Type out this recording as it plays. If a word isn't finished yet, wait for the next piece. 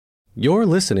You're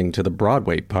listening to the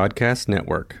Broadway Podcast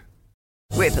Network.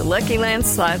 With the Lucky Land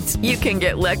Slots, you can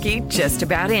get lucky just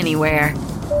about anywhere.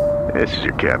 This is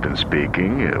your captain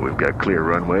speaking. We've got clear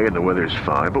runway and the weather's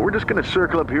fine, but we're just going to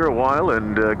circle up here a while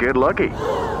and get lucky.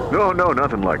 No,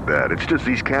 nothing like that. It's just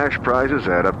these cash prizes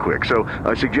add up quick. So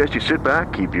I suggest you sit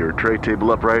back, keep your tray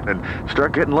table upright, and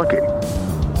start getting lucky.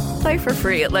 Play for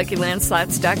free at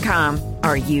LuckyLandSlots.com.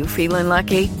 Are you feeling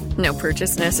lucky? No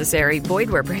purchase necessary. Void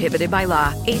where prohibited by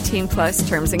law. 18+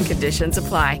 terms and conditions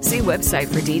apply. See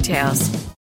website for details.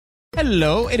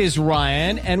 Hello, it is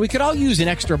Ryan, and we could all use an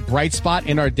extra bright spot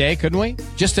in our day, couldn't we?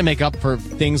 Just to make up for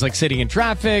things like sitting in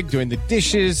traffic, doing the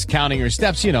dishes, counting your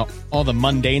steps, you know, all the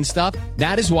mundane stuff.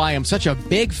 That is why I'm such a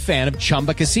big fan of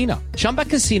Chumba Casino. Chumba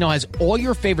Casino has all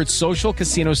your favorite social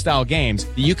casino-style games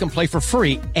that you can play for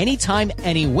free anytime,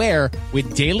 anywhere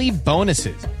with daily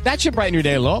bonuses. That should brighten your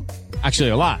day a little. Actually,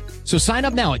 a lot. So sign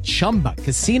up now at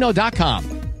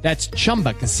ChumbaCasino.com. That's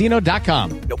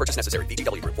ChumbaCasino.com. No purchase necessary.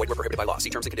 VGW Group. Void where prohibited by law. See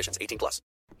terms and conditions. 18+.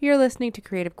 You're listening to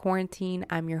Creative Quarantine.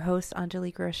 I'm your host,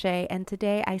 Angelique Roche, and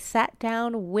today I sat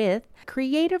down with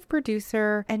creative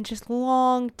producer and just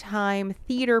long-time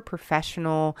theater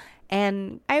professional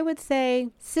and I would say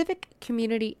civic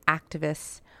community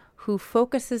activist who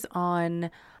focuses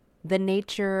on the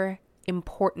nature,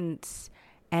 importance,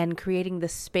 and creating the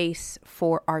space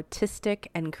for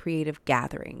artistic and creative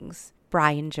gatherings.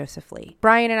 Bryan Joseph Lee.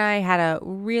 Bryan and I had a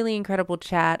really incredible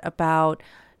chat about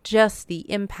just the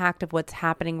impact of what's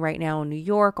happening right now in New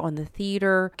York on the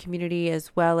theater community,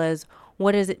 as well as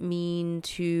what does it mean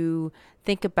to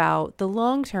think about the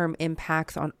long-term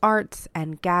impacts on arts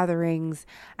and gatherings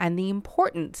and the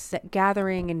importance that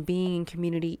gathering and being in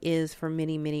community is for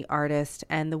many, many artists,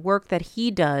 and the work that he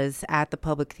does at the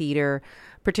Public Theater,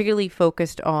 particularly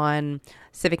focused on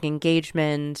civic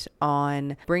engagement,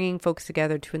 on bringing folks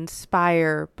together to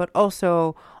inspire, but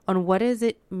also on what does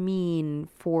it mean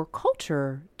for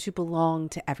culture to belong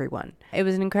to everyone. It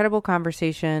was an incredible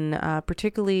conversation,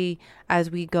 particularly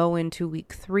as we go into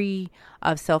week 3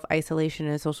 of self-isolation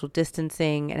and social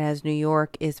distancing, and as New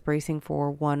York is bracing for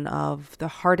one of the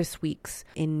hardest weeks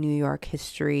in New York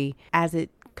history as it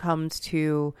comes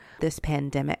to this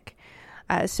pandemic.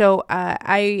 So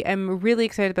I am really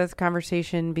excited about this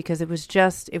conversation because it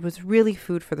was really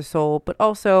food for the soul. But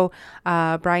also,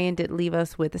 Bryan did leave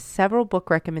us with several book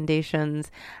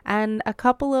recommendations and a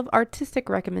couple of artistic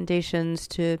recommendations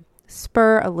to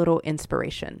spur a little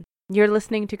inspiration. You're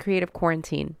listening to Creative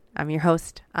Quarantine. I'm your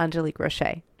host, Angelique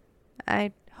Roche.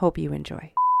 I hope you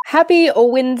enjoy. Happy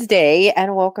Wednesday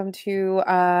and welcome to,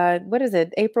 what is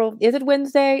it? April? Is it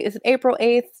Wednesday? Is it April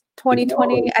 8th?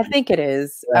 2020, I think it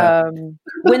is.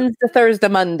 Wednesday, Thursday,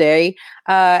 Monday.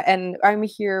 And I'm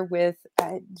here with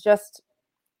just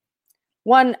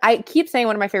one, I keep saying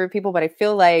one of my favorite people, but I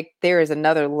feel like there is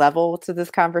another level to this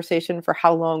conversation for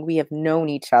how long we have known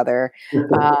each other.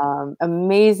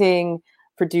 Amazing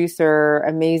producer,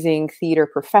 amazing theater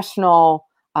professional,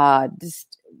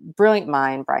 just brilliant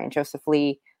mind, Bryan Joseph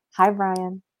Lee. Hi,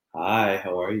 Bryan. Hi,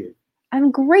 how are you? I'm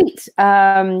great.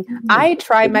 I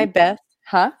tried my best.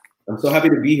 Huh? I'm so happy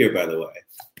to be here, by the way.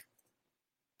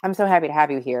 I'm so happy to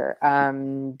have you here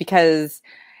because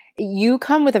you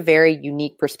come with a very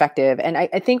unique perspective. And I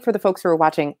think for the folks who are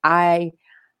watching, I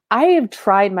have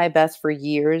tried my best for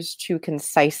years to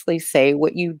concisely say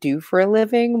what you do for a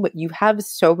living, but you have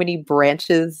so many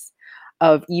branches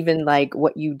of even like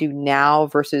what you do now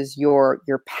versus your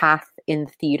path in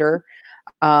theater,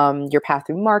 your path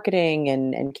through marketing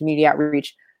and community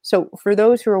outreach. So for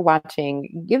those who are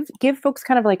watching, give folks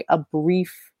kind of like a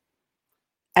brief,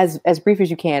 as brief as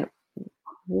you can.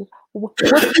 What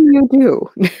do you do?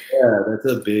 Yeah,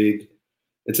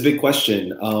 it's a big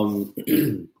question.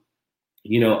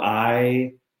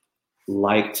 I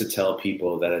like to tell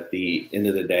people that at the end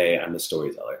of the day, I'm a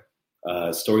storyteller.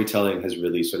 Storytelling has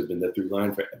really sort of been the through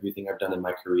line for everything I've done in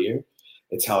my career.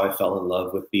 It's how I fell in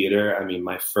love with theater. I mean,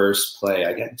 my first play,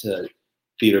 I got into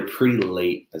theater pretty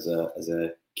late as a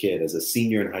kid, as a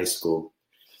senior in high school,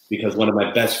 because one of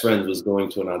my best friends was going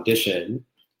to an audition,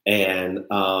 and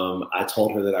I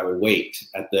told her that I would wait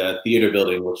at the theater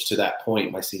building, which to that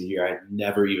point, my senior year, I had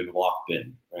never even walked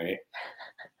in, right?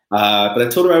 But I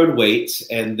told her I would wait,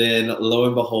 and then lo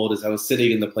and behold, as I was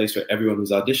sitting in the place where everyone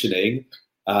was auditioning,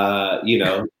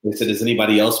 they said, does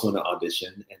anybody else want to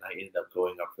audition? And I ended up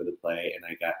going up for the play, and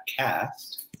I got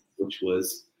cast, which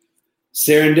was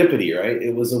serendipity, right?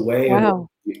 It was a way of,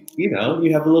 you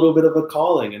have a little bit of a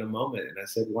calling in a moment. And I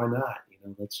said, why not?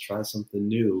 Let's try something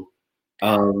new.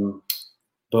 But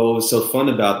what was so fun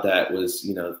about that was,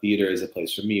 theater is a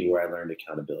place for me where I learned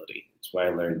accountability. It's where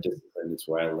I learned discipline. It's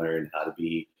where I learned how to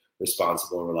be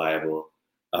responsible and reliable.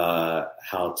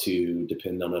 how to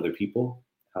depend on other people,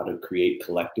 how to create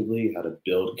collectively, how to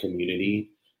build community,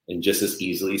 and just as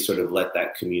easily sort of let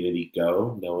that community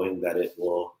go, knowing that it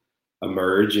will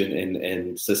emerge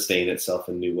and sustain itself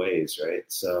in new ways, right?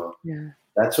 So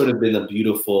that's sort of been a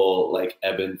beautiful like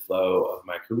ebb and flow of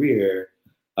my career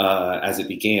as it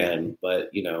began.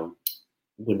 But, you know,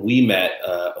 when we met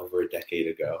over a decade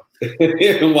ago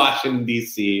in Washington,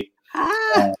 D.C.,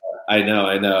 I know.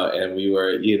 And we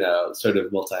were, you know, sort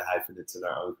of multi-hyphenates in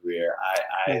our own career.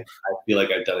 I feel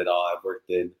like I've done it all. I've worked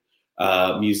in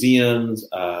museums,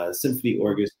 symphony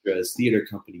orchestras, theater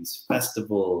companies,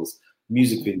 festivals,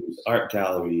 music venues, art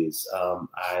galleries.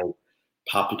 I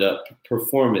popped up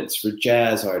performance for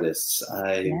jazz artists.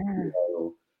 I've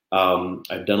done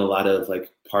a lot of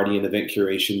like party and event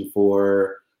curation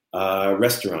for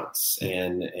restaurants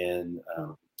and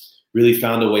really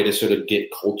found a way to sort of get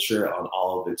culture on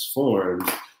all of its forms,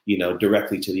 you know,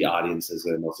 directly to the audiences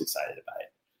that are most excited about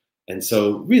it. And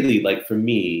so really, like for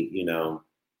me, you know,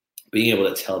 being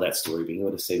able to tell that story, being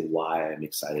able to say why I'm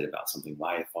excited about something,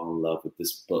 why I fall in love with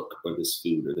this book or this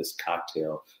food or this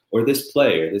cocktail or this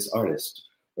play or this artist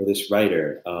or this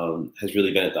writer has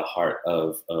really been at the heart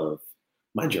of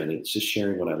my journey. It's just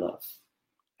sharing what I love.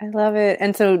 I love it.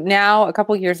 And so now a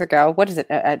couple of years ago, what is it?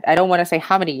 I don't want to say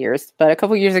how many years, but a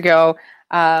couple of years ago,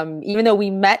 even though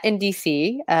we met in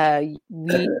DC,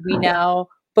 we now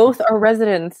both are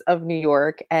residents of New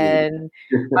York, and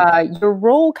your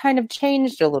role kind of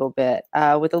changed a little bit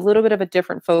with a little bit of a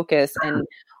different focus. And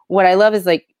what I love is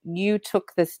like you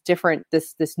took this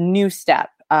new step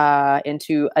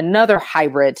into another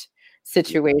hybrid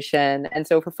situation. And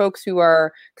so for folks who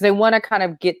are, because I want to kind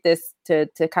of get this to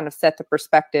kind of set the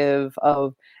perspective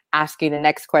of asking the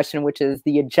next question, which is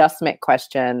the adjustment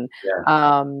question.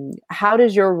 How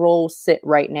does your role sit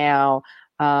right now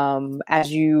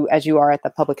as you are at the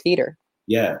Public Theater?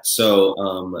 Yeah.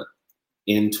 So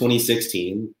in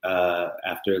 2016,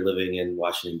 after living in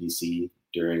Washington, D.C.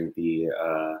 during the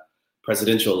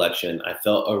presidential election, I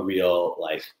felt a real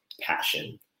like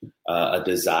passion, a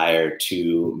desire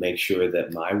to make sure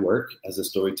that my work as a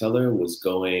storyteller was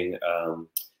going,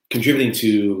 contributing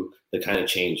to the kind of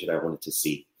change that I wanted to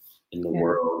see in the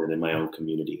world and in my own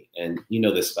community. And you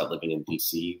know this about living in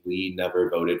DC, we never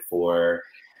voted for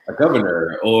a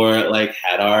governor or like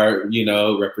had our, you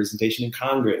know, representation in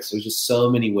Congress. There's just so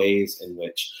many ways in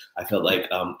which I felt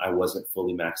like I wasn't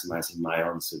fully maximizing my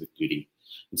own civic duty.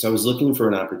 And so I was looking for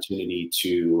an opportunity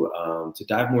to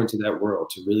dive more into that world,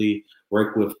 to really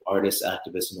work with artists,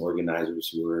 activists, and organizers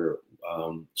who were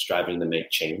striving to make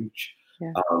change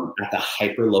at the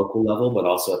hyper local level, but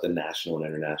also at the national and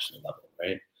international level,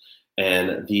 right?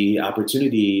 And the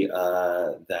opportunity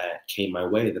that came my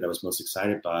way that I was most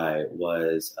excited by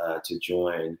was to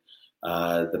join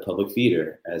the Public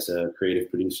Theater as a creative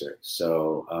producer.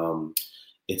 So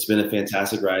it's been a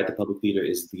fantastic ride. The Public Theater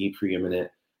is the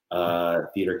preeminent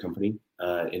theater company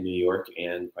in New York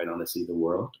and quite honestly the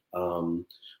world,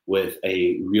 with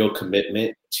a real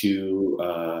commitment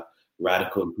to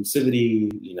radical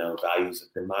inclusivity, you know, values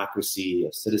of democracy,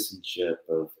 of citizenship,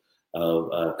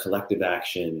 of collective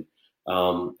action.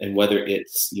 And whether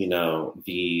it's, you know,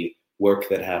 the work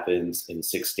that happens in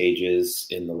 6 stages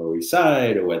in the Lower East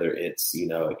Side, or whether it's, you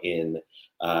know, in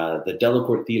the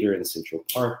Delacorte Theater in Central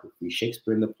Park, with Free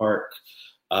Shakespeare in the Park,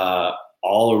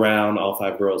 all around all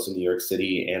 5 boroughs in New York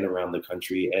City and around the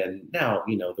country, and now,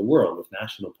 you know, the world with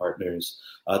national partners,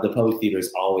 the Public Theater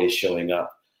is always showing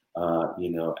up,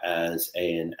 you know, as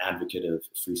an advocate of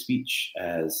free speech,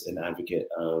 as an advocate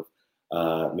of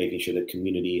making sure the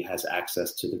community has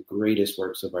access to the greatest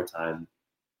works of our time,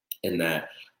 and that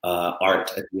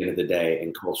art at the end of the day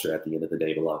and culture at the end of the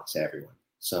day belongs to everyone.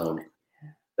 So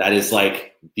that is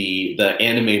like the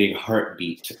animating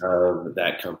heartbeat of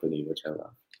that company, which I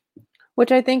love.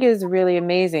 Which I think is really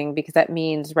amazing, because that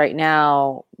means right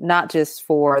now, not just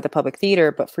for the Public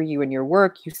Theater, but for you and your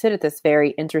work, you sit at this very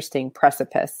interesting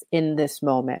precipice in this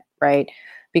moment, right?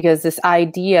 Because this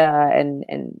idea, and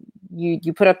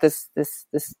you put up this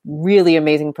really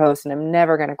amazing post, and I'm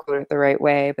never going to quote it the right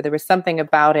way, but there was something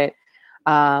about it,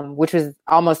 which was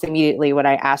almost immediately when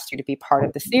I asked you to be part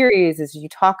of the series, is you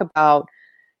talk about,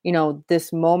 you know,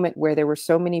 this moment where there were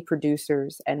so many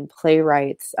producers and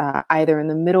playwrights, either in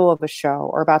the middle of a show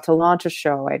or about to launch a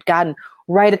show. I'd gotten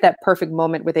right at that perfect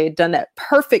moment where they had done that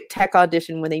perfect tech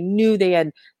audition when they knew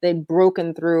they'd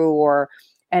broken through, or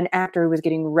an actor who was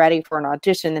getting ready for an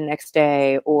audition the next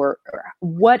day, or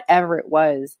whatever it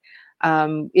was,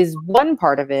 is one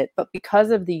part of it. But because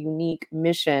of the unique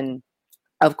mission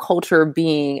of culture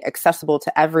being accessible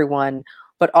to everyone,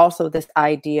 but also this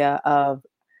idea of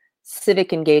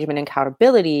civic engagement and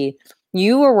accountability,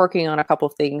 you were working on a couple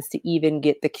of things to even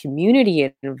get the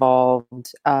community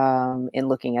involved in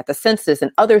looking at the census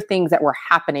and other things that were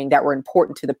happening that were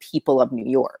important to the people of New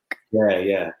York.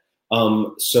 Yeah.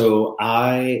 So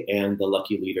I am the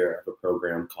lucky leader of a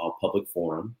program called Public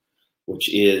Forum,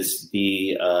 which is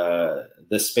the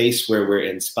space where we're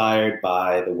inspired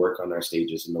by the work on our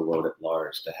stages in the world at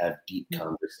large to have deep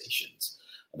conversations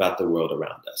about the world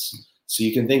around us. So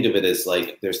you can think of it as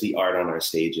like there's the art on our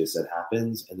stages that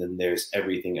happens, and then there's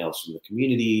everything else from the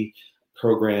community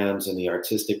programs and the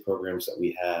artistic programs that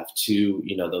we have to,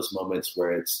 those moments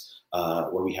where it's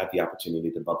where we have the opportunity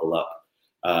to bubble up,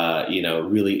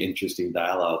 really interesting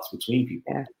dialogues between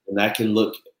people. Yeah. And that can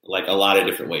look like a lot of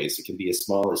different ways. It can be as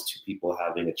small as two people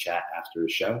having a chat after a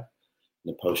show,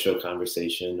 in a post-show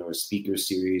conversation, or a speaker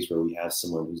series where we have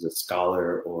someone who's a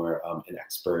scholar or an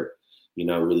expert,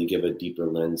 really give a deeper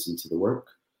lens into the work.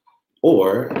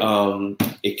 Or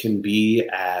it can be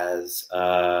as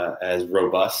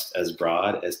robust, as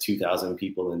broad as 2,000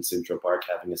 people in Central Park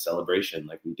having a celebration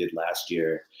like we did last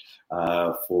year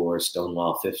for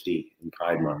Stonewall 50 in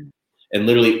Pride Month, and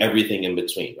literally everything in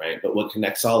between, right? But what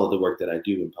connects all of the work that I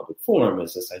do in Public Forum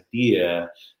is this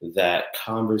idea that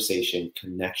conversation,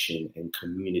 connection, and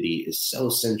community is so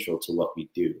central to what we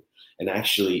do. And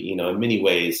actually, in many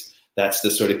ways, that's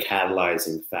the sort of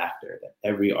catalyzing factor that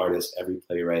every artist, every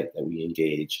playwright that we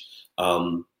engage,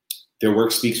 their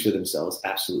work speaks for themselves.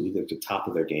 Absolutely, they're at the top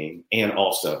of their game. And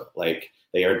also,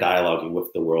 they are dialoguing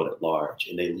with the world at large,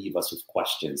 and they leave us with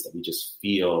questions that we just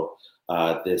feel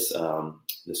this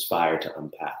fire to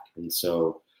unpack. And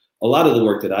so a lot of the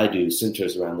work that I do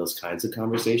centers around those kinds of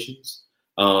conversations.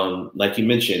 Like you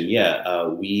mentioned,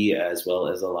 we, as well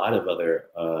as a lot of other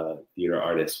theater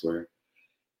artists, were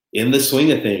in the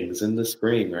swing of things in the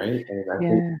spring, right? And I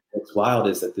think what's wild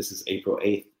is that this is April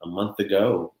 8th. A month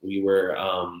ago, we were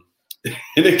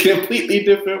in a completely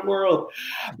different world.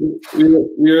 We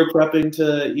were prepping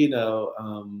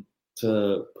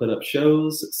to put up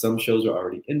shows. Some shows are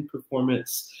already in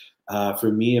performance.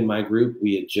 For me and my group,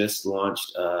 we had just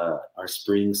launched our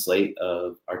spring slate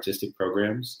of artistic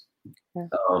programs.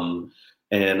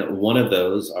 And one of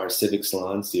those, our Civic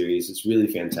Salon series, is really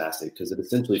fantastic because it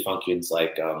essentially functions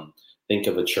like, think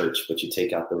of a church, but you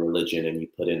take out the religion and you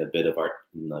put in a bit of art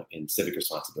and civic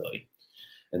responsibility.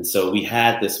 And so we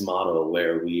had this model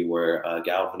where we were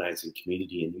galvanizing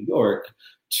community in New York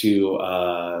to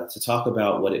talk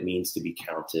about what it means to be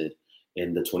counted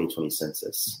in the 2020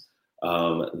 census.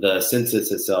 The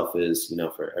census itself is,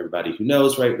 for everybody who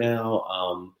knows right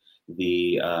now,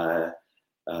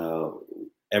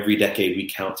 every decade we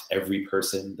count every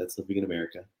person that's living in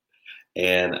America.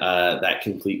 And that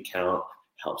complete count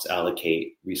helps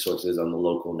allocate resources on the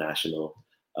local, national,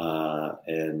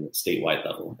 and statewide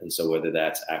level. And so whether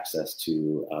that's access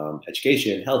to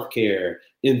education, healthcare,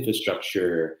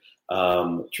 infrastructure,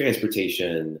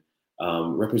 transportation,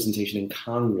 representation in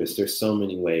Congress, there's so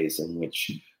many ways in which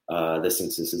the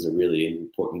census is a really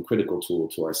important, critical tool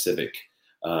to our civic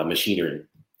machinery.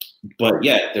 But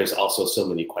yet there's also so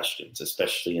many questions,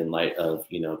 especially in light of,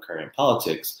 current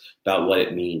politics, about what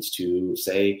it means to,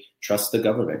 say, trust the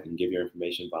government and give your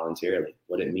information voluntarily,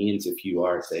 what it means if you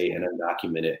are, say, an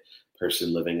undocumented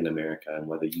person living in America, and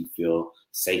whether you feel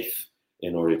safe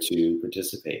in order to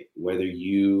participate, whether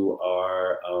you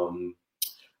are,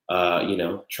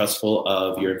 trustful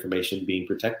of your information being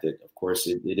protected. Of course,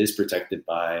 it is protected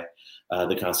by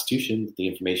the Constitution. The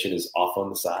information is off on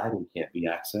the side and can't be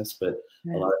accessed, but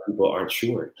a lot of people aren't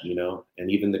sure,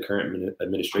 and even the current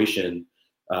administration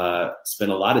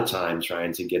spent a lot of time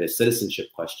trying to get a citizenship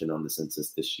question on the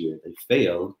census this year. They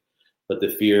failed, but the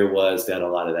fear was that a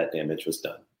lot of that damage was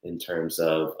done in terms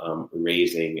of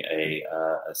raising a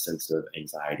sense of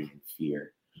anxiety and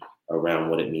fear around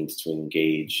what it means to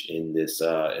engage in this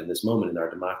moment in our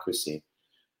democracy.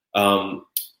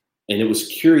 And it was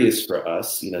curious for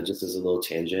us, just as a little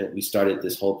tangent, we started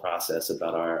this whole process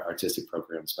about our artistic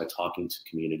programs by talking to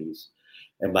communities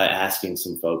and by asking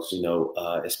some folks,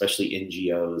 especially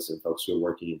NGOs and folks who are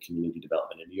working in community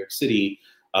development in New York City,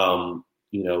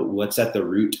 what's at the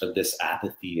root of this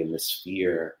apathy and this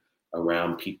fear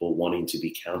around people wanting to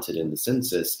be counted in the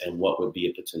census, and what would be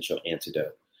a potential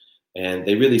antidote. And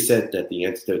they really said that the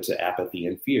antidote to apathy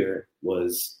and fear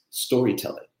was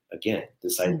storytelling. Again,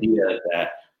 this idea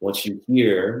that once you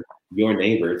hear your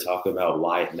neighbor talk about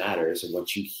why it matters, and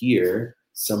once you hear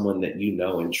someone that you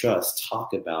know and trust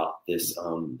talk about this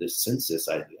census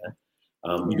idea,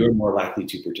 you're more likely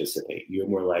to participate. You're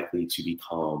more likely to be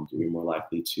calmed. You're more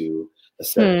likely to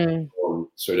accept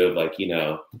sort of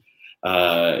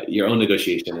your own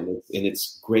negotiation. And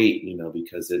it's great,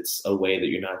 because it's a way that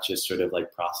you're not just sort of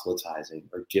like proselytizing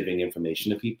or giving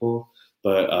information to people,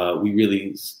 but we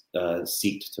really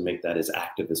seek to make that as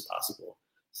active as possible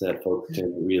so that folks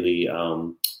can really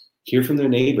hear from their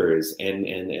neighbors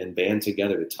and band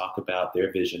together to talk about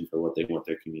their vision for what they want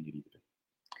their community to be.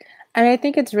 And I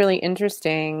think it's really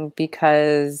interesting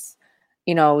because,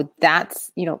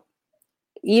 that's,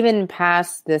 even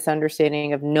past this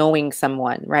understanding of knowing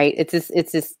someone, right? It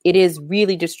is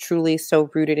really just truly so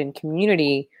rooted in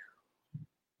community.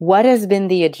 What has been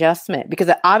the adjustment?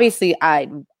 Because obviously I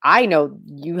know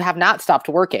you have not stopped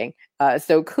working.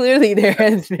 So clearly there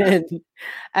has been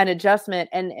an adjustment.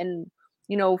 And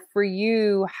for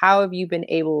you, how have you been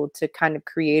able to kind of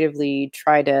creatively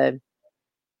try to,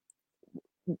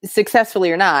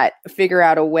 successfully or not, figure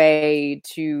out a way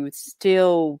to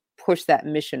still push that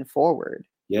mission forward?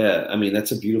 Yeah, I mean,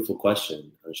 that's a beautiful question,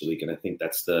 Angelique, and I think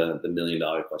that's the $1 million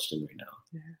question right now.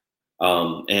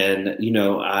 Yeah. And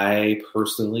I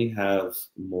personally have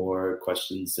more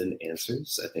questions than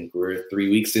answers. I think we're 3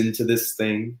 weeks into this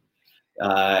thing,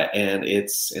 and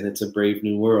it's a brave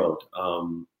new world.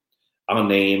 I'll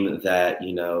name that.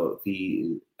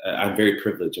 I'm very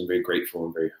privileged. I'm very grateful.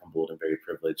 I'm very humbled and very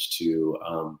privileged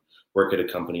to work at a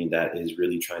company that is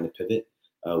really trying to pivot.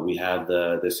 We have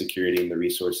the security and the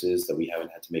resources that we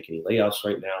haven't had to make any layoffs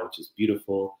right now, which is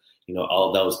beautiful. All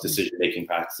of those decision-making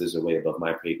practices are way above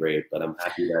my pay grade, but I'm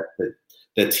happy that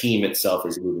the team itself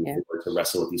is moving forward to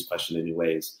wrestle with these questions in new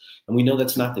ways. And we know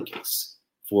that's not the case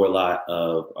for a lot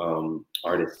of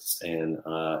artists and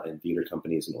theater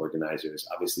companies and organizers.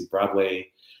 Obviously, Broadway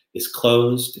is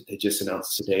closed. They just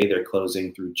announced today they're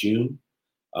closing through June.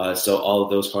 So all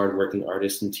of those hardworking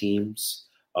artists and teams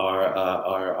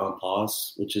are on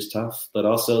pause, which is tough. But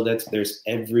also there's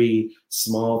every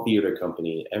small theater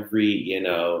company, every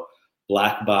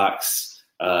black box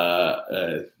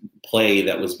play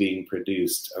that was being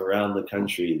produced around the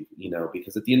country,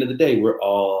 because at the end of the day, we're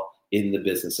all in the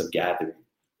business of gathering.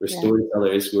 We're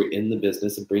storytellers who are in the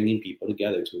business of bringing people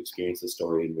together to experience the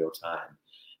story in real time.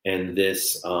 And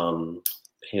this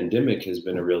pandemic has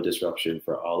been a real disruption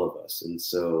for all of us. And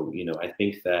so, I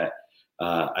think that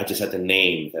I just have to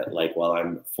name that, like, while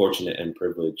I'm fortunate and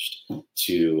privileged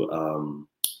to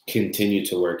continue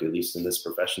to work, at least in this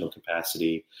professional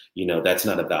capacity, that's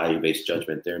not a value-based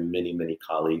judgment. There are many, many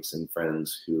colleagues and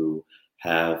friends who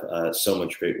have so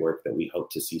much great work that we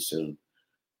hope to see soon.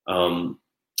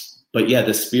 But yeah,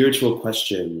 the spiritual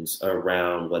questions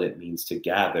around what it means to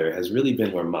gather has really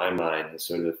been where my mind has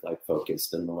sort of like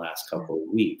focused in the last couple of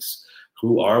weeks.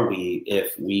 Who are we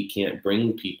if we can't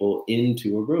bring people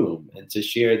into a room and to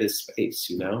share this space,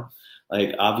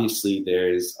 Like, obviously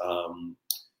there's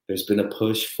been a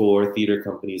push for theater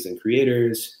companies and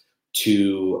creators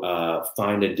to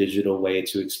find a digital way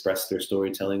to express their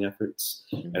storytelling efforts.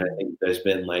 Mm-hmm. And I think there's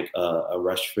been like a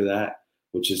rush for that,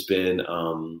 which has been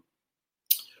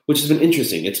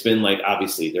interesting. It's been like,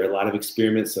 obviously, there are a lot of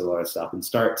experiments, a lot of stop and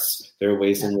starts. There are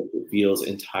ways in which it feels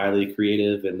entirely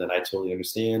creative and that I totally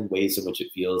understand, ways in which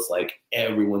it feels like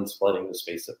everyone's flooding the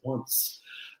space at once.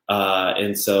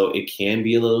 And so it can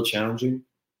be a little challenging.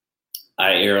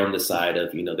 I err on the side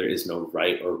of, there is no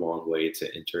right or wrong way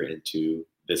to enter into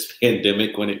this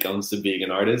pandemic when it comes to being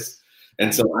an artist.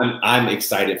 And so I'm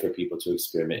excited for people to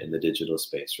experiment in the digital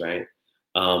space, right?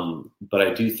 But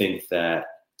I do think that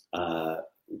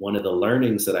one of the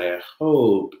learnings that I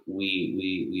hope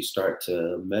we start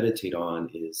to meditate on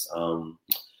is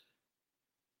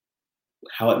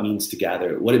what it means to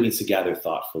gather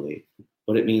thoughtfully,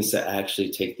 what it means to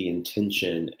actually take the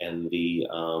intention and the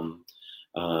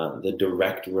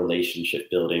direct relationship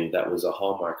building that was a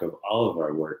hallmark of all of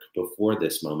our work before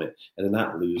this moment, and to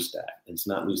not lose that, and to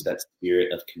not lose that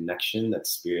spirit of connection, that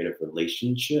spirit of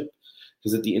relationship.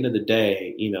 Because at the end of the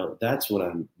day, that's what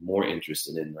I'm more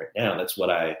interested in right now. That's what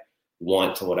I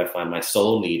want and what I find my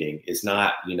soul needing is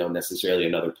not, necessarily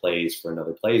another place for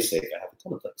another play's sake. I have a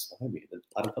ton of plays behind me,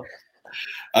 a lot of fun.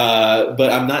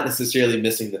 But I'm not necessarily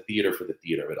missing the theater for the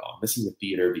theater at all. I'm missing the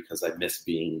theater because I miss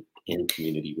being in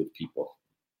community with people.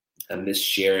 I miss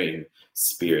sharing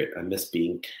spirit. I miss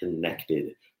being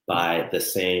connected by the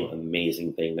same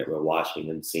amazing thing that we're watching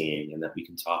and seeing, and that we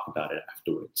can talk about it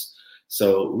afterwards.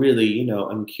 So really,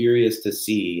 I'm curious to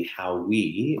see how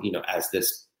we, as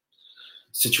this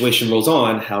situation rolls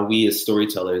on, how we as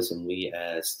storytellers and we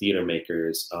as theater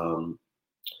makers,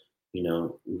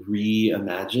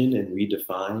 reimagine and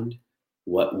redefine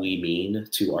what we mean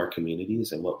to our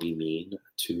communities and what we mean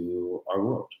to our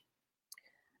world.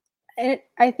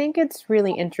 I think it's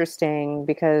really interesting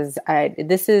because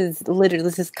this is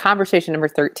conversation number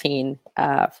 13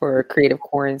 for Creative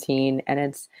Quarantine. And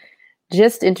it's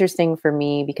just interesting for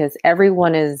me because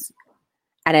everyone is,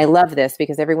 and I love this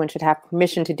because everyone should have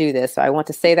permission to do this. So I want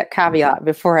to say that caveat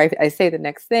before I say the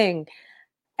next thing.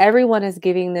 Everyone is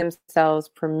giving themselves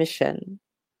permission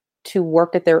to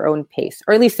work at their own pace,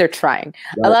 or at least they're trying.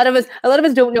 Right. A lot of us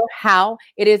don't know how.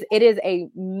 It is a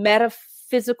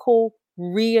metaphysical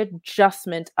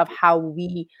readjustment of how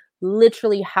we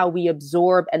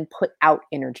absorb and put out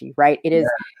energy, right? It is,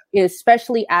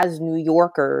 especially as New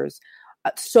Yorkers,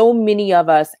 so many of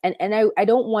us, and I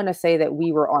don't want to say that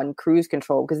we were on cruise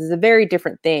control because it's a very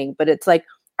different thing, but it's like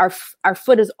our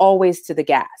foot is always to the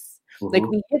gas. Mm-hmm. Like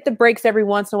we hit the brakes every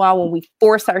once in a while when we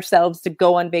force ourselves to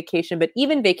go on vacation, but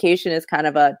even vacation is kind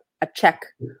of a check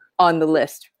on the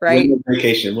list, right?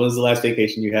 Vacation. When was the last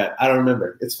vacation you had? I don't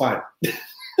remember. It's fine.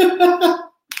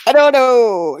 I don't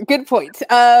know. Good point.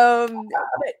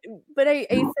 But I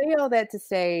say all that to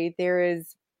say there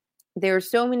are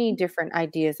so many different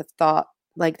ideas of thought.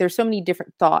 Like there's so many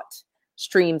different thought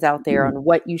streams out there on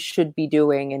what you should be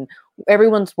doing, and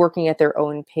everyone's working at their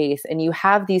own pace. And you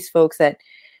have these folks that,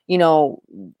 you know,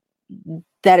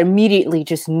 that immediately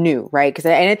just knew, right?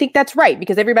 And I think that's right,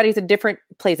 because everybody's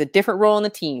plays a different role in the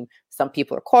team. Some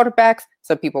people are quarterbacks,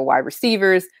 some people are wide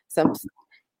receivers, some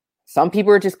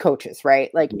people are just coaches, right?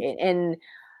 Like, and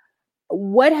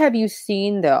what have you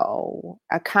seen though,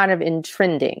 kind of in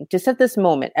trending just at this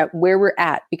moment at where we're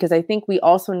at? Because I think we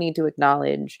also need to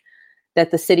acknowledge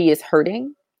that the city is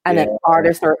hurting and that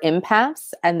artists are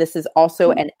empaths. And this is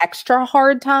also an extra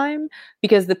hard time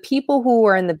because the people who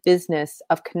are in the business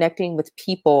of connecting with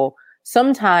people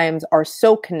sometimes are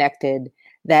so connected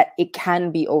that it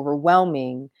can be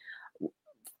overwhelming.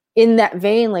 In that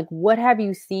vein, like what have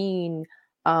you seen,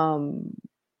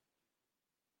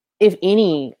 if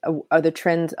any, are the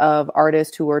trends of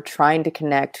artists who are trying to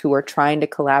connect, who are trying to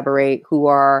collaborate, who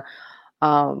are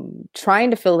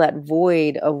trying to fill that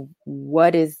void of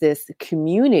what is this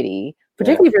community,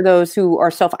 particularly for those who are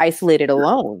self-isolated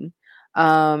alone,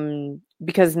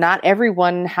 because not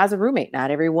everyone has a roommate.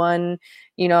 Not everyone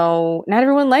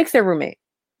likes their roommate.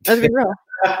 Let's be real.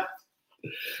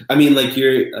 I mean, like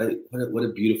what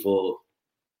a beautiful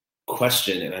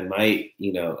question. And I might,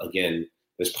 again,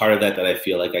 there's part of that I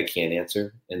feel like I can't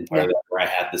answer, and part of that where I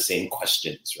have the same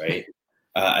questions, right?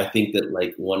 I think that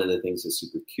like one of the things that's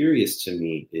super curious to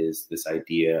me is this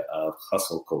idea of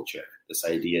hustle culture, this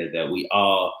idea that we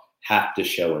all have to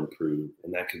show and prove.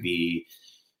 And that could be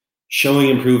showing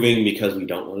and proving because we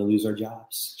don't want to lose our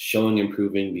jobs, showing and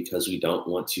proving because we don't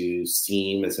want to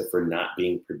seem as if we're not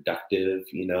being productive,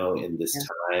 in this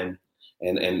time.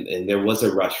 And there was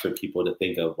a rush for people to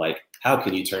think of like, how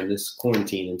can you turn this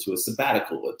quarantine into a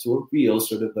sabbatical, into a real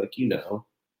sort of like, a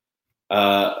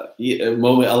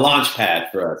moment, a launch pad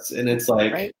for us. And it's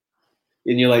like,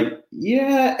 and you're like,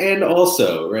 yeah. And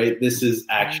also, right, this is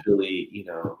actually,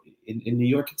 in New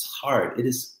York, it's hard. It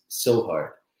is so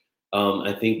hard.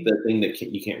 I think the thing that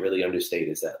you can't really understate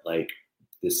is that like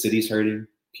the city's hurting,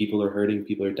 people are hurting,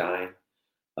 people are dying.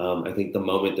 I think the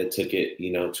moment that took it,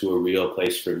 to a real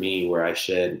place for me where I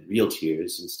shed real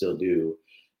tears and still do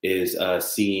is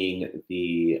seeing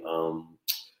the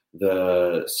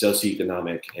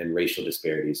socioeconomic and racial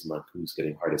disparities among who's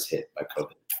getting hardest hit by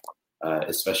COVID,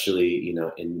 especially,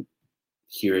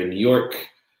 here in New York,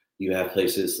 you have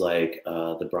places like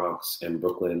the Bronx and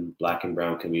Brooklyn, Black and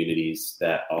brown communities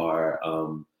that are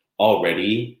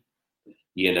already,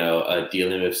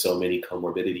 dealing with so many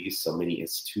comorbidities, so many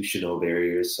institutional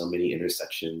barriers, so many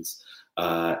intersections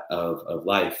of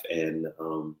life, and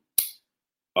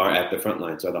are at the front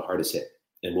lines, are the hardest hit,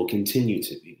 and will continue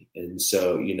to be. And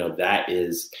so, that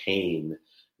is pain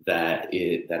that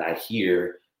I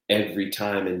hear every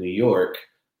time in New York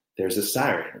there's a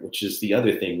siren, which is the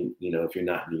other thing, if you're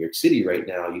not in New York City right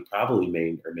now, you probably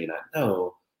may or may not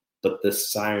know, but the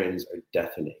sirens are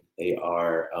deafening. They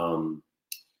are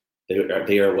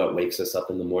what wakes us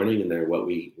up in the morning, and they're what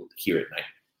we hear at night.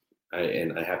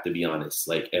 And I have to be honest,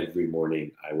 like every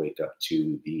morning I wake up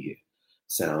to the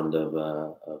sound of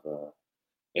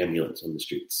ambulance on the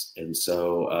streets. And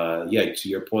so, to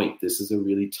your point, this is a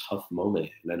really tough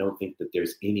moment. And I don't think that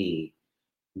there's any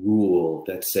rule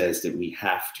that says that we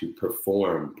have to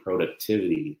perform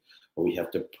productivity or we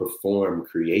have to perform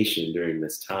creation during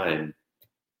this time.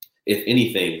 If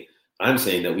anything, I'm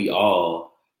saying that we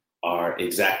all are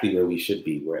exactly where we should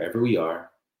be, wherever we are,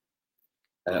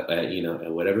 at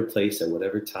whatever place, at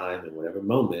whatever time, at whatever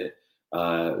moment,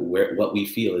 where what we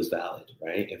feel is valid,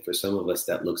 right? And for some of us,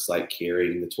 that looks like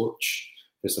carrying the torch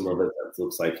For some of it, that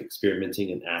looks like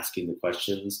experimenting and asking the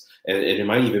questions. And it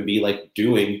might even be like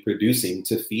producing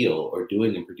to feel, or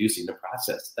doing and producing to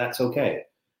process. That's okay.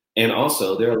 And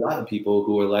also, there are a lot of people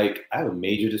who are like, I have a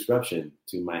major disruption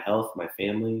to my health, my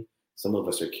family. Some of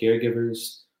us are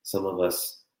caregivers. Some of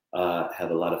us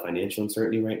have a lot of financial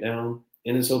uncertainty right now.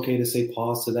 And it's okay to say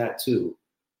pause to that too.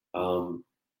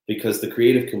 Because the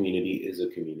creative community is a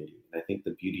community. And I think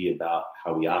the beauty about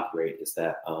how we operate is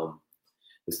that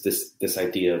it's this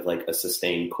idea of like a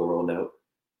sustained choral note.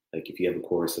 Like if you have a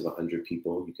chorus of 100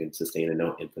 people, you can sustain a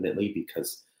note infinitely,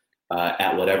 because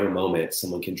at whatever moment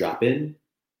someone can drop in,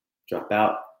 drop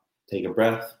out, take a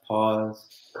breath,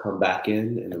 pause, come back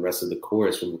in, and the rest of the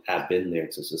chorus will have been there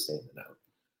to sustain the note.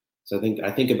 So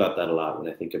I think about that a lot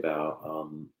when I think about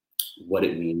what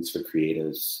it means for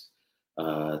creatives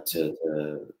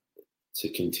to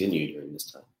continue during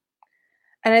this time.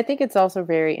 And I think it's also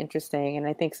very interesting, and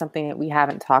I think something that we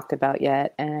haven't talked about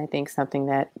yet, and I think something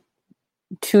that,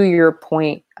 to your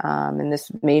point, and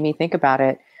this made me think about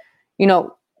it,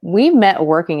 we met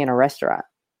working in a restaurant.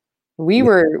 We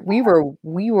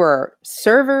were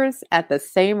servers at the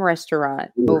same restaurant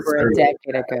over a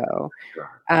decade ago,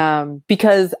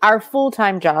 because our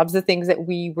full-time jobs, the things that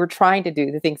we were trying to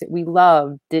do, the things that we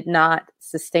loved, did not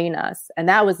sustain us. And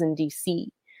that was in DC.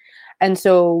 And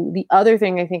so the other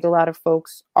thing I think a lot of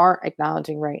folks aren't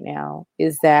acknowledging right now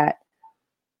is that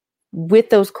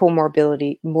with those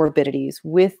morbidities,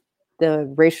 with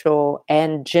the racial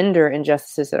and gender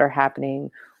injustices that are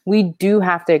happening, we do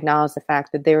have to acknowledge the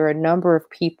fact that there are a number of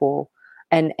people,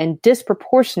 and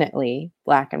disproportionately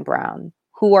Black and Brown,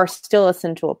 who are still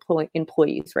essential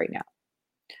employees right now,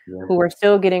 who are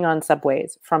still getting on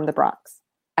subways from the Bronx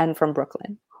and from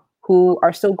Brooklyn, who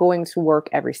are still going to work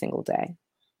every single day.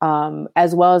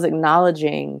 As well as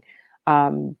acknowledging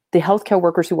the healthcare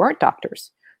workers who aren't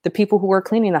doctors, the people who are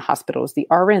cleaning the hospitals, the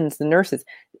RNs, the nurses.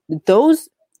 Those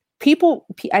people,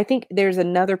 I think there's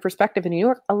another perspective in New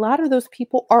York. A lot of those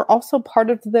people are also part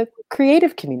of the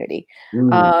creative community.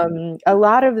 A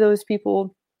lot of those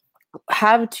people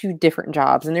have two different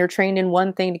jobs, and they're trained in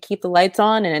one thing to keep the lights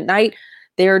on, and at night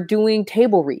they're doing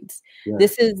table reads. Yeah.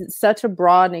 This is such a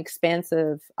broad and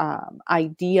expansive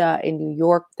idea in New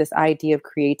York, this idea of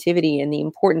creativity and the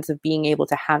importance of being able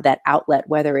to have that outlet,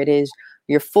 whether it is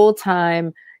your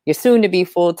full-time, you're soon to be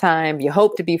full-time, you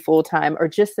hope to be full-time, or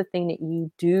just the thing that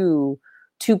you do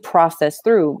to process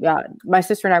through. My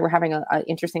sister and I were having an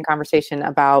interesting conversation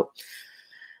about,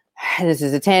 and this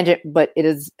is a tangent, but it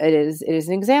is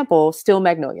an example, Still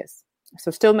Magnolias.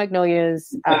 So Still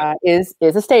Magnolias is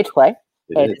a stage play.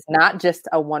 It is not just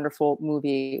a wonderful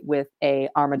movie with a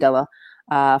armadillo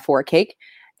for a cake.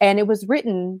 And it was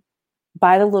written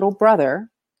by the little brother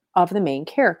of the main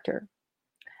character.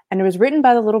 And it was written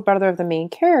by the little brother of the main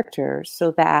character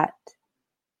so that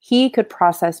he could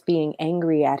process being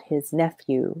angry at his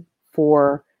nephew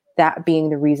for that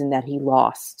being the reason that he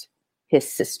lost his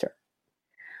sister.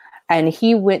 And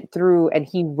he went through and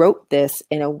he wrote this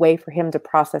in a way for him to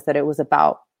process that it was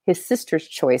about his sister's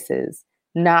choices,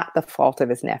 not the fault of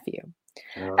his nephew.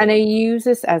 And I use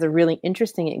this as a really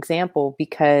interesting example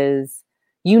because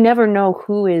you never know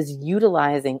who is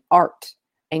utilizing art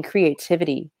and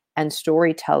creativity and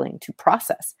storytelling to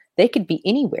process. They could be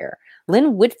anywhere.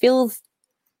 Lynn Whitfield's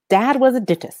dad was a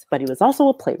dentist, but he was also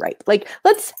a playwright. Like,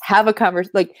 let's have a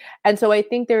conversation. And so I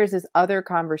think there is this other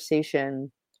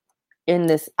conversation in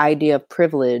this idea of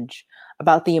privilege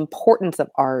about the importance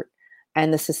of art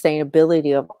and the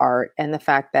sustainability of art, and the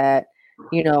fact that,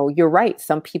 you're right.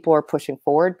 Some people are pushing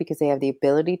forward because they have the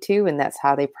ability to, and that's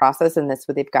how they process, and that's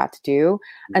what they've got to do.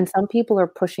 And some people are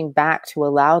pushing back to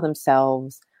allow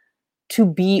themselves to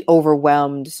be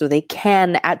overwhelmed so they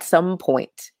can, at some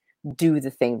point, do the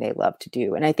thing they love to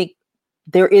do. And I think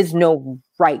there is no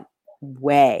right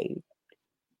way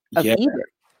of either.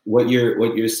 What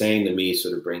you're saying to me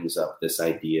sort of brings up this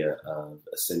idea of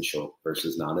essential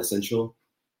versus non-essential.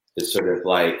 This sort of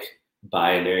like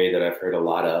binary that I've heard a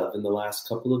lot of in the last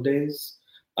couple of days.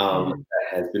 That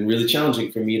has been really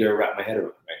challenging for me to wrap my head around,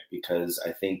 right? Because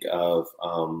I think of,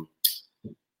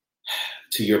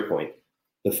 to your point,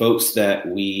 the folks that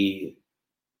we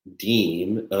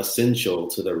deem essential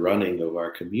to the running of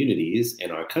our communities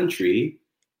and our country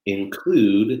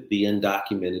include the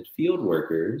undocumented field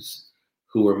workers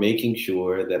who are making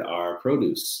sure that our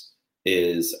produce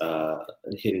is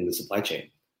hitting the supply chain.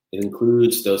 It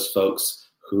includes those folks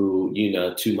who,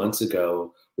 2 months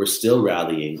ago were still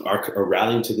rallying, are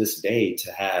rallying to this day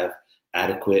to have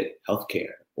adequate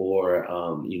healthcare, or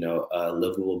a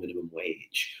livable minimum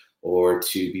wage, or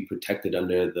to be protected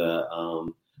under the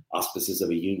auspices of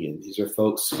a union. These are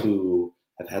folks who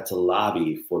have had to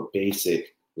lobby for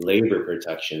basic labor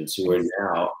protections who are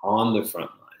now on the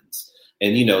front lines.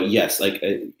 And, yes,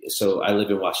 so I live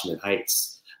in Washington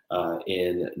Heights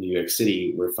in New York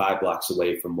City. We're 5 blocks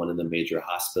away from one of the major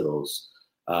hospitals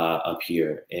up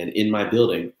here. And in my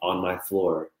building, on my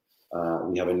floor,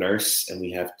 we have a nurse and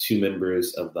we have 2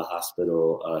 members of the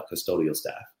hospital custodial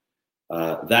staff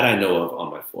that I know of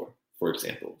on my floor, for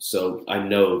example. So I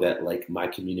know that my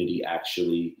community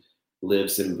actually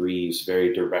lives and breathes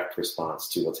very direct response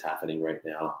to what's happening right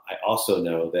now. I also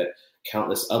know that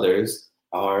countless others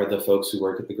are the folks who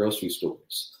work at the grocery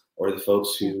stores or the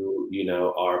folks who,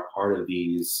 are part of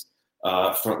these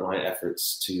frontline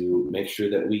efforts to make sure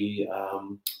that we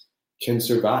can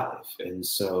survive. And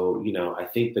so, I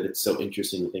think that it's so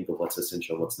interesting to think of what's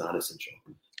essential, what's not essential,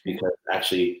 because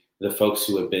actually the folks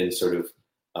who have been sort of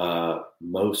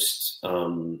most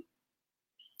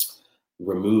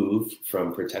removed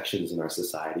from protections in our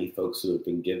society, folks who have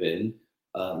been given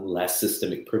less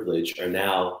systemic privilege, are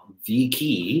now the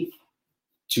key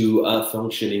to a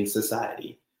functioning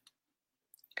society.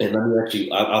 And let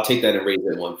me I'll take that and raise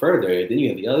it one further. Then you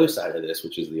have the other side of this,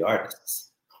 which is the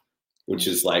artists, which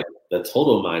is the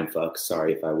total mindfuck,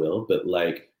 sorry if I will, but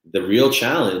the real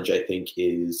challenge, I think,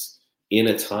 is in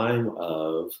a time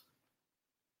of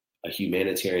a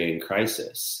humanitarian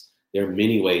crisis, there are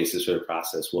many ways to sort of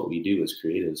process what we do as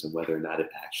creatives and whether or not it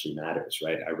actually matters,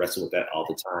 right? I wrestle with that all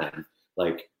the time.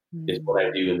 Is what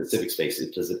I do in the civic space,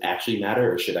 does it actually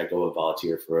matter, or should I go and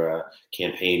volunteer for a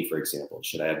campaign, for example?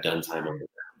 Should I have done time on the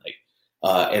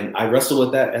ground? And I wrestle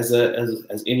with that as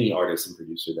any artist and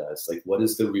producer does. What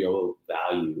is the real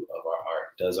value of our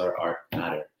art? Does our art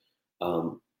matter?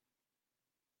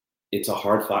 It's a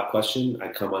hard fought question. I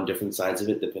come on different sides of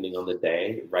it depending on the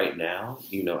day. Right now,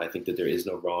 I think that there is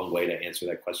no wrong way to answer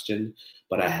that question,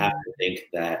 but I have to think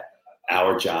that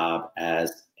our job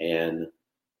as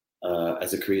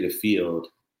a creative field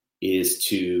is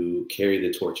to carry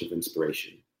the torch of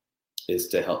inspiration, is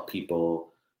to help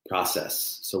people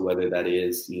process. So whether that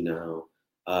is,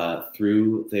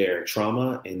 through their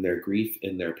trauma and their grief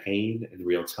and their pain in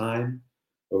real time,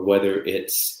 or whether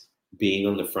it's being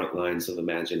on the front lines of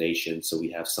imagination so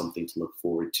we have something to look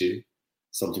forward to,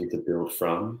 something to build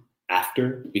from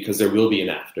after, because there will be an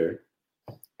after.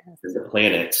 The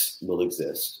planet will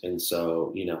exist. And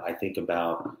so, I think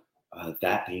about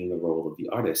that being the role of the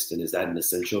artist. And is that an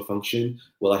essential function?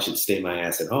 Well, I should stay my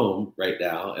ass at home right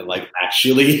now and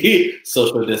actually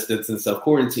social distance and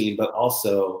self-quarantine, but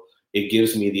also it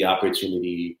gives me the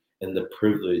opportunity and the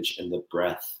privilege and the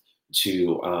breadth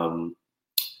to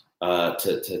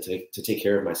take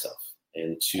care of myself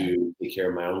and to take care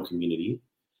of my own community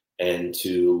and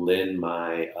to lend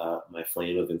my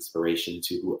flame of inspiration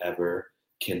to whoever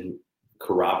can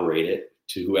corroborate it,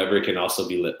 to whoever can also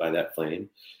be lit by that flame.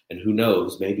 And who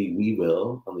knows, maybe we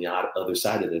will, on the other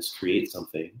side of this, create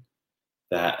something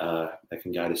that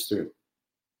can guide us through.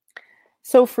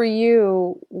 So for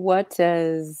you,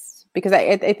 because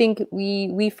I think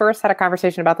we first had a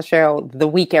conversation about the show the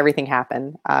week everything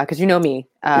happened, because you know me,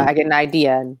 I get an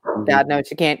idea and God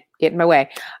knows you can't get in my way.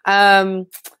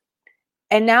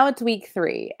 And now it's week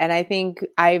 3. And I think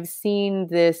I've seen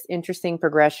this interesting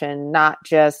progression, not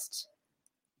just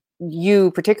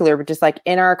you particular, but just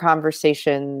in our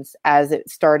conversations, as it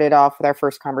started off with our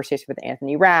first conversation with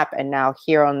Anthony Rapp, and now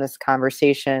here on this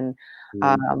conversation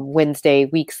Wednesday,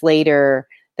 weeks later,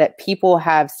 that people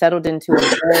have settled into a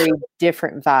very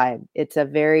different vibe. It's a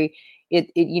very,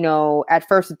 at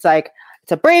first it's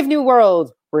it's a brave new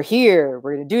world. We're here.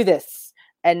 We're going to do this.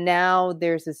 And now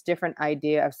there's this different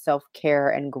idea of self-care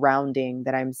and grounding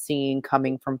that I'm seeing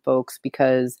coming from folks,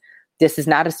 because this is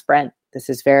not a sprint. This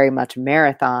is very much a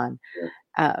marathon.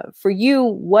 For you,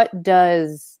 what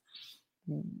does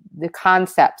the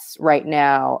concepts right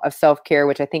now of self-care,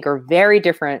 which I think are very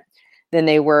different than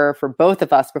they were for both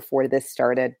of us before this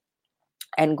started,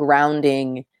 and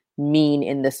grounding mean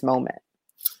in this moment?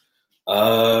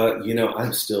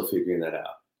 I'm still figuring that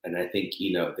out. And I think,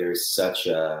 there's such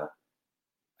a,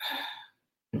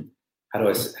 how do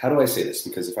I say this?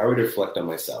 Because if I were to reflect on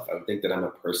myself, I would think that I'm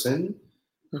a person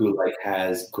who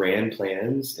has grand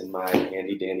plans in my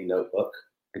handy dandy notebook,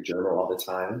 I journal all the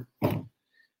time.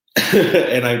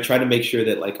 And I try to make sure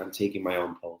that I'm taking my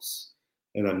own pulse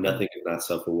and I'm nothing if not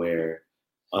self-aware.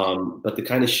 But the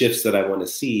kind of shifts that I want to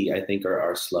see, I think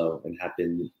are slow and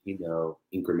happen,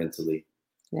 incrementally.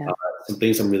 Yeah. Some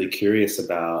things I'm really curious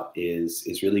about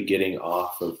is really getting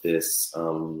off of this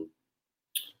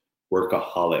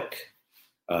workaholic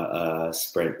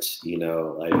sprint.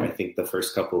 I think the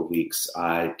first couple of weeks,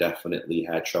 I definitely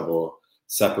had trouble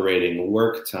separating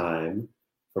work time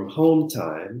from home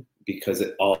time, because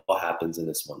it all happens in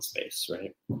this one space,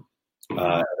 right?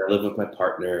 I live with my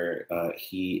partner.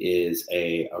 He is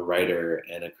a writer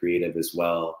and a creative as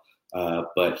well,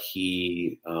 but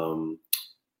he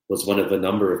was one of a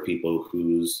number of people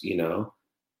whose,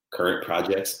 current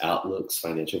projects, outlooks,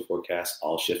 financial forecasts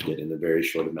all shifted in a very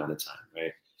short amount of time,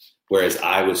 right? Whereas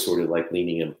I was sort of like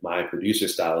leaning in my producer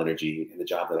style energy in the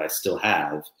job that I still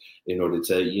have in order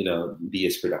to, be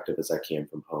as productive as I can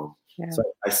from home. Yeah. So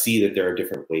I see that there are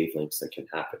different wavelengths that can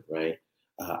happen, right?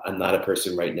 I'm not a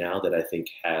person right now that I think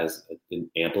has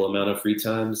an ample amount of free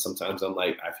time. Sometimes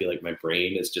I feel like my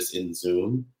brain is just in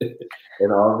Zoom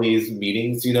in all these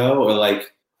meetings, or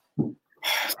like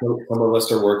some of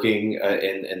us are working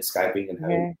and Skyping and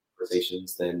having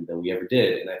conversations than we ever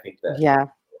did. And I think that,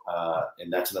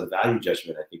 and that's another value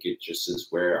judgment. I think it just is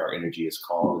where our energy is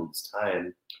called in this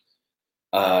time.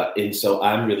 And so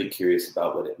I'm really curious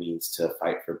about what it means to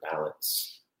fight for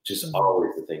balance. Just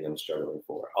always the thing I'm struggling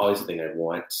for. Always the thing I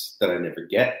want that I never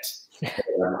get.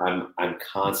 I'm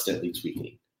constantly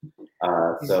tweaking.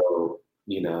 So,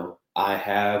 I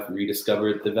have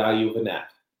rediscovered the value of a nap.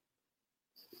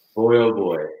 Boy, oh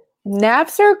boy.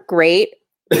 Naps are great.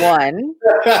 One.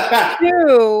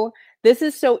 Two, this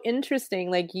is so interesting,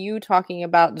 like you talking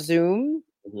about Zoom,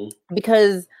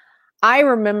 because I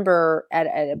remember at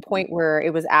a point where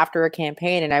it was after a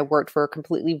campaign and I worked for a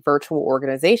completely virtual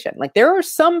organization. Like there are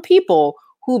some people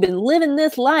who've been living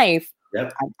this life.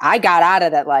 Yep. I got out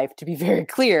of that life, to be very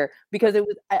clear, because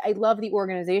I love the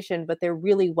organization, but there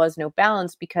really was no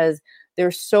balance because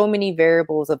there's so many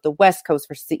variables of the West Coast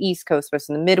versus the East Coast versus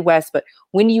the Midwest. But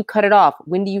when do you cut it off?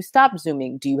 When do you stop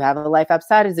Zooming? Do you have a life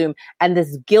outside of Zoom? And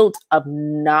this guilt of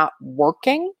not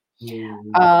working.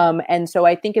 And so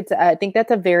I think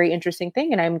that's a very interesting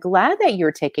thing. And I'm glad that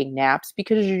you're taking naps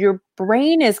because your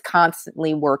brain is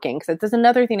constantly working. Because that's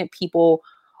another thing that people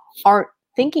aren't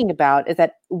thinking about is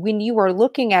that when you are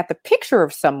looking at the picture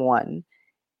of someone,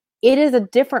 it is a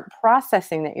different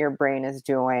processing that your brain is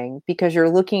doing because you're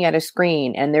looking at a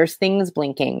screen and there's things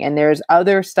blinking and there's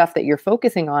other stuff that you're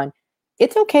focusing on.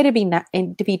 It's okay to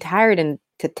be tired and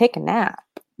to take a nap.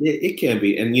 It can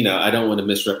be. And, I don't want to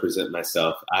misrepresent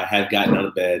myself. I have gotten out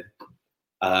of bed.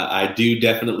 I do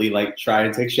definitely try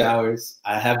and take showers.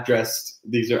 I have dressed.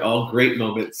 These are all great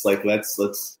moments.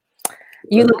 Let's.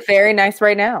 You look very nice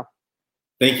right now.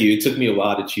 Thank you. It took me a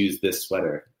while to choose this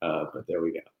sweater, but there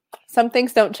we go. Some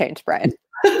things don't change, Bryan.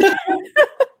 But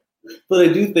I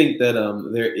do think that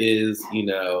there is,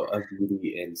 a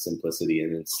beauty in simplicity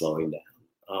and in slowing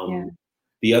down.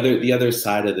 The other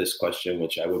side of this question,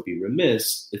 which I would be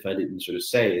remiss if I didn't sort of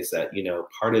say, is that,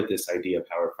 part of this idea of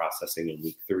power processing in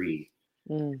week 3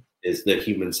 is the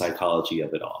human psychology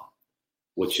of it all,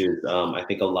 which is, I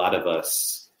think a lot of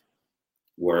us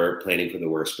were planning for the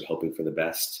worst, but hoping for the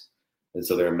best. And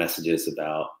so there are messages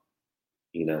about,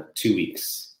 2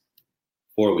 weeks,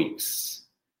 4 weeks,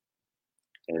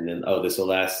 and then, this will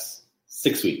last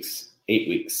 6 weeks, 8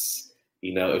 weeks.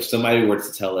 If somebody were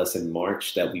to tell us in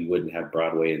March that we wouldn't have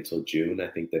Broadway until June, I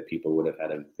think that people would have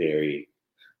had a very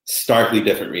starkly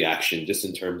different reaction just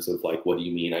in terms of what do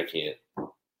you mean I can't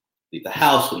leave the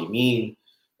house? What do you mean?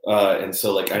 And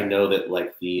so I know that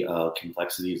the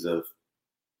complexities of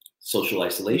social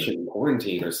isolation and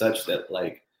quarantine are such that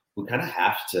we kind of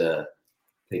have to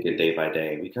take it day by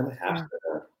day. We kind of have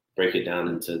to break it down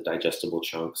into digestible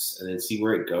chunks and then see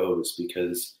where it goes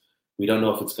because we don't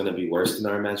know if it's going to be worse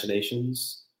than our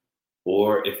imaginations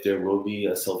or if there will be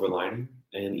a silver lining.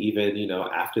 And even,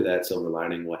 after that silver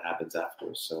lining, what happens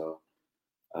after. So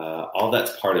all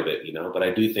that's part of it, but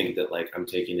I do think that I'm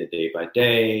taking it day by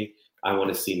day. I want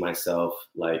to see myself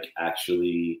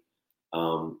actually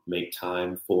make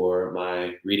time for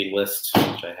my reading list,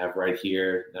 which I have right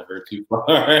here, never too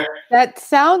far. That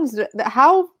sounds,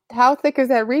 how thick is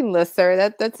that reading list, sir?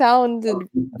 That sounds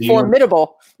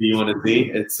formidable. Do you want to see?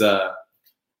 It's I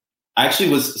actually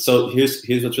was, so here's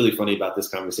what's really funny about this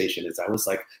conversation is I was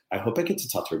I hope I get to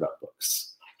talk to her about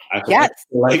books. I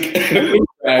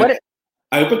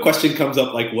hope a question comes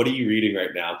up what are you reading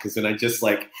right now? Because then I just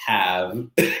have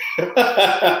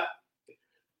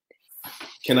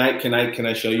Can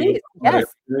I show you? Yes.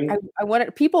 I want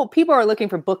it. People are looking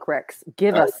for book recs.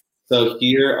 Give us. So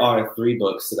here are 3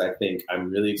 books that I think I'm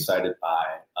really excited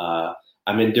by.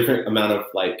 I'm in different amount of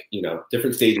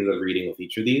different stages of reading with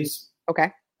each of these.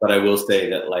 Okay. But I will say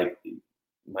that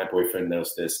my boyfriend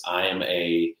knows this. I am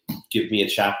give me a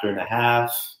chapter and a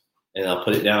half and I'll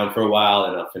put it down for a while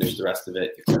and I'll finish the rest of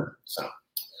it. So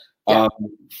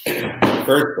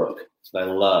first book that I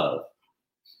love.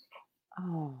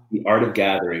 The Art of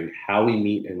Gathering, How We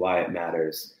Meet and Why It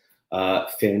Matters.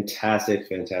 Fantastic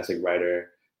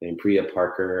writer. named Priya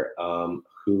Parker,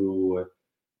 who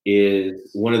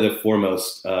is one of the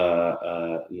foremost,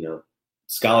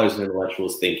 scholars and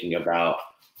intellectuals thinking about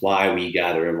why we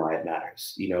gather and why it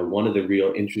matters. One of the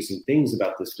real interesting things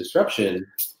about this disruption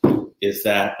is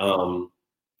that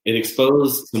it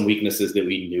exposed some weaknesses that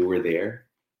we knew were there.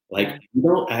 Like, we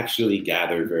don't actually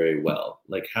gather very well.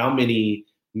 Like, how many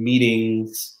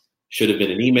meetings should have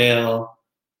been an email?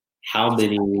 How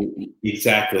many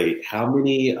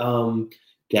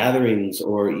gatherings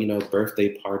or,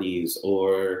 birthday parties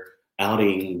or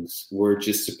outings were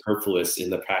just superfluous in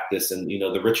the practice and,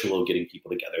 the ritual of getting people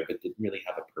together, but didn't really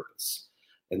have a purpose.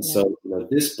 And so,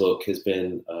 this book has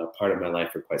been part of my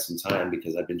life for quite some time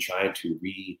because I've been trying to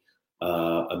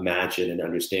imagine and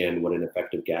understand what an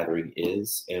effective gathering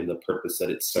is and the purpose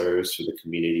that it serves for the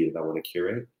community that I want to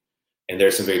curate. And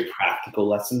there's some very practical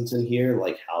lessons in here,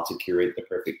 like how to curate the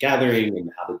perfect gathering and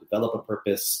how to develop a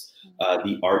purpose,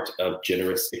 the art of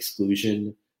generous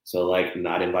exclusion. So like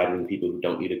not inviting people who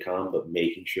don't need to come, but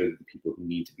making sure that the people who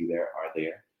need to be there are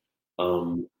there.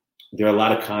 There are a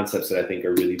lot of concepts that I think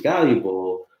are really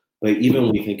valuable, but even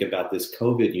when we think about this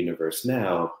COVID universe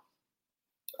now,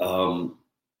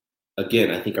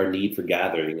 again, I think our need for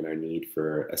gathering and our need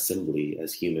for assembly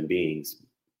as human beings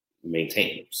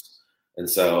maintains. And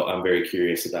so I'm very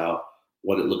curious about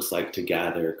what it looks like to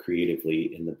gather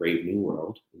creatively in the brave new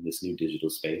world, in this new digital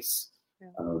space. Yeah.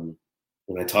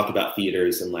 When I talk about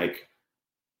theaters and when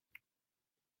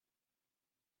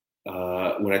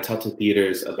I talk to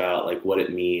theaters about like what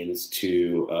it means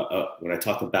to, when I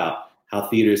talk about how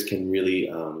theaters can really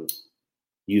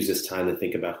use this time to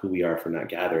think about who we are for not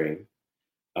gathering,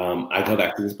 I go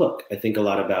back to this book. I think a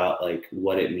lot about like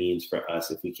what it means for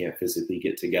us if we can't physically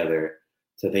get together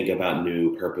to think about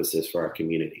new purposes for our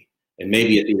community. And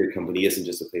maybe a theater company isn't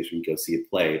just a place where you go see a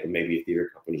play, but maybe a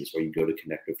theater company is where you go to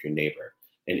connect with your neighbor.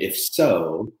 And if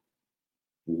so,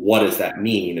 what does that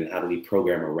mean? And how do we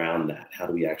program around that? How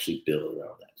do we actually build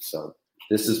around that? So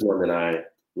this is one that I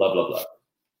love.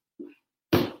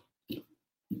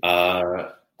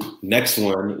 Next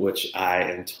one, which I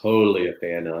am totally a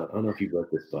fan of. I don't know if you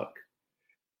wrote this book.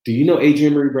 Do you know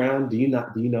Adrienne Maree Brown? Do you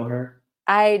know her?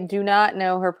 I do not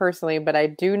know her personally, but I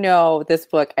do know this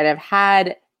book, and I've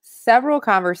had several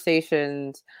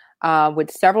conversations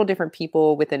with several different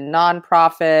people within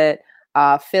nonprofit,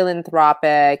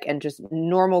 philanthropic, and just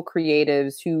normal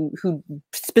creatives who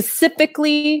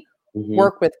specifically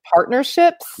work with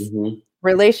partnerships,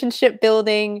 relationship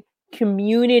building,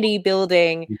 community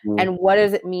building, and what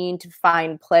does it mean to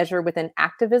find pleasure within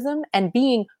activism and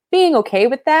being okay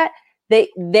with that.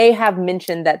 They have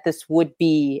mentioned that this would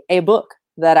be a book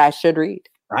that I should read.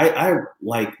 I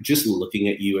like just looking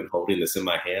at you and holding this in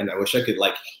my hand. I wish I could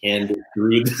like hand it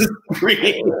through the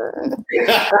screen.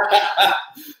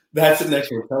 That's the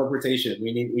next one. Teleportation.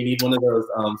 We need one of those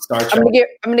Star Trek. I'm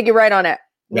gonna get right on it.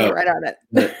 Right on it.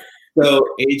 So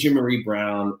Adrienne Maree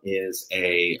Brown is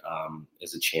a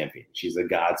champion. She's a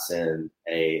godsend,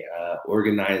 a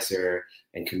organizer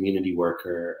and community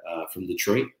worker from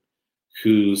Detroit,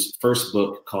 whose first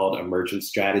book called Emergent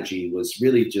Strategy was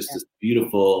really just this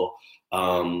beautiful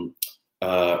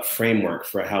framework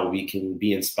for how we can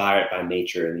be inspired by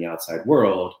nature and the outside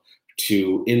world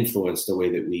to influence the way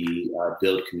that we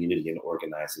build community and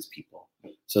organize as people.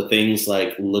 So things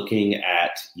like looking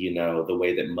at, the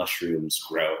way that mushrooms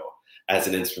grow as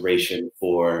an inspiration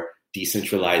for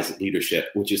decentralized leadership,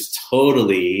 which is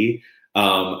totally,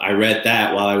 I read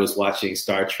that while I was watching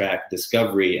Star Trek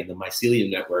Discovery, and the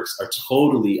mycelium networks are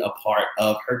totally a part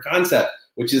of her concept,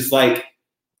 which is like,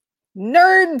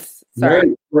 nerds.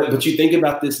 Sorry. But you think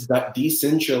about this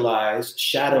decentralized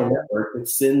shadow network that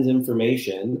sends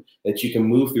information that you can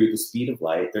move through at the speed of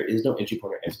light. There is no entry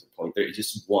point or exit point. There is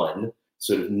just one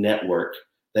sort of network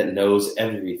that knows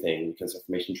everything because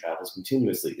information travels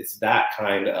continuously. It's that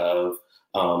kind of,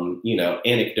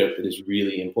 anecdote that is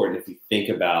really important if we think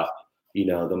about,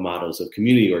 the models of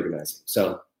community organizing.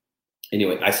 So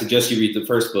anyway, I suggest you read the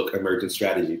first book, Emergent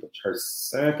Strategy, but her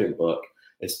second book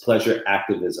is Pleasure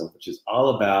Activism, which is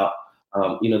all about,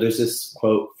 there's this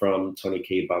quote from Toni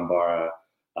Cade Bambara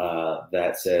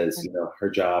that says, her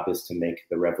job is to make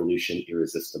the revolution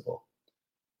irresistible.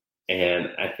 And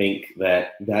I think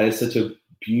that is such a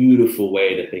beautiful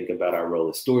way to think about our role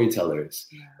as storytellers,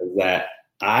 that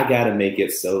I got to make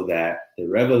it so that the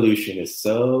revolution is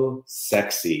so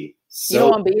sexy. So you don't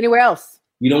want to be anywhere else.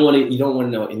 You don't want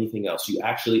to know anything else. You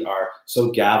actually are so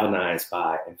galvanized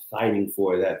by and fighting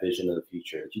for that vision of the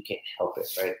future that you can't help it,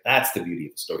 right? That's the beauty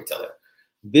of the storyteller.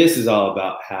 This is all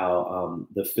about how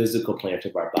the physical plant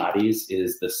of our bodies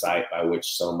is the site by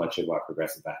which so much of our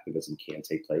progressive activism can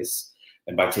take place.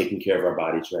 And by taking care of our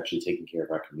bodies, we're actually taking care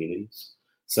of our communities.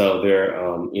 So there,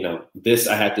 this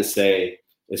I have to say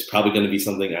is probably going to be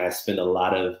something I spend a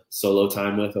lot of solo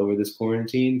time with over this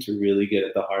quarantine to really get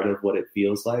at the heart of what it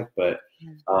feels like. But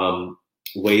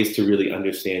ways to really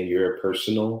understand your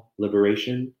personal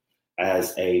liberation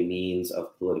as a means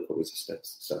of political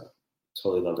resistance. So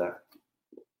totally love that.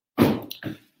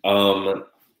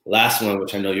 Last one,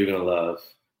 which I know you're going to love.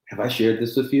 Have I shared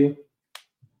this with you?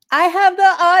 I have the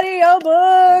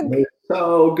audiobook. He's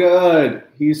so good.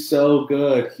 He's so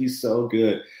good. He's so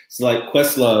good. It's like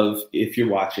Questlove, if you're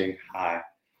watching, hi.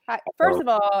 Hi. First of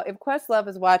all, if Questlove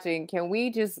is watching, can we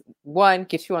just, one,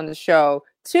 get you on the show?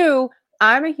 Two,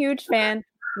 I'm a huge fan.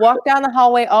 Walk down the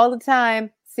hallway all the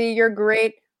time. See your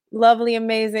great, lovely,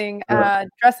 amazing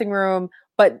dressing room.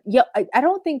 But yeah, I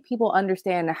don't think people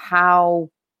understand how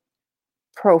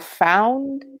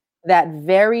profound that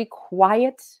very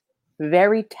quiet,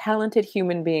 very talented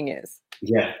human being is.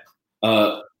 Yeah.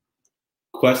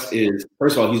 Quest is,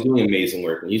 first of all, he's doing amazing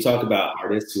work. When you talk about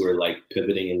artists who are like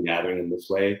pivoting and gathering in this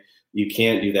way, you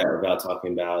can't do that without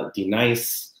talking about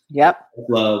D-Nice, Yep,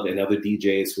 Love, and other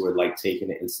DJs who are like taking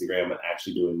to Instagram and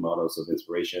actually doing models of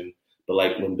inspiration. But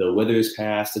like when Bill Withers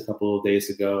passed a couple of days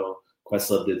ago,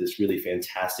 Questlove did this really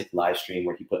fantastic live stream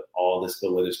where he put all this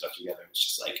Bill Withers stuff together. It's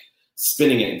just like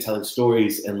spinning it and telling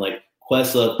stories. And like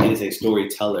Questlove is a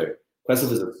storyteller.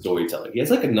 Questlove is a storyteller. He has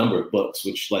like a number of books,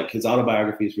 which like his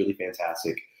autobiography is really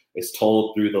fantastic. It's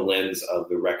told through the lens of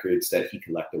the records that he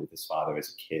collected with his father as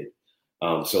a kid.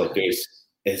 So like there's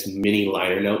as many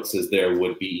liner notes as there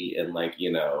would be in like,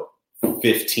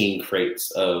 15 crates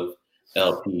of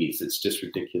LPs. It's just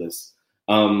ridiculous.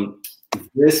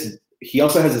 He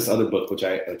also has this other book, which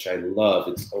I love.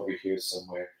 It's over here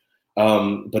somewhere.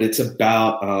 But it's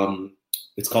about,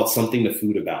 it's called Something to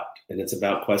Food About. And it's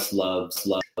about Questlove's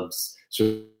sort of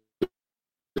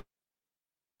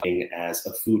as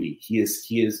a foodie. He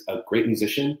is a great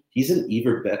musician. He's an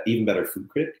even better food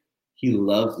critic. He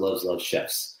loves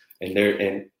chefs.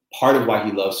 And part of why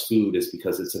he loves food is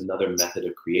because it's another method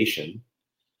of creation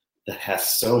that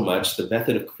has so much. The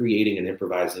method of creating and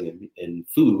improvising in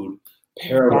food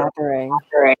parallel.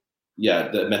 Yeah,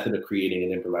 the method of creating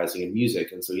and improvising in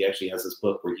music. And so he actually has this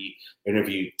book where he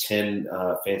interviewed 10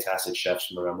 fantastic chefs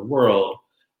from around the world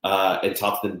and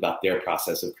talked to them about their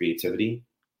process of creativity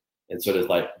and sort of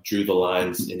like drew the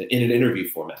lines in an interview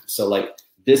format. So like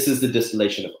this is the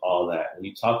distillation of all that. When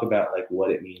you talk about like what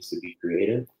it means to be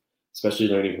creative, especially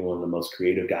learning from one of the most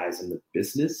creative guys in the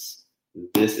business,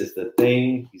 this is the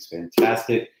thing. He's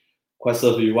fantastic.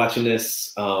 Questlove, if you're watching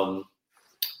this,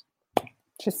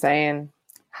 just saying.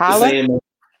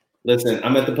 Listen,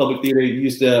 I'm at the Public Theater. You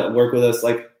used to work with us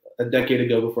like a decade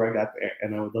ago before I got there,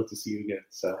 and I would love to see you again.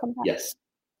 So yes,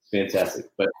 it's fantastic.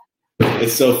 But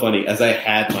it's so funny. As I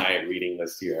had my reading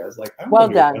list here, I was like, well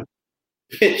done.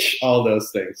 Pitch all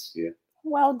those things. Yeah.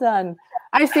 Well done.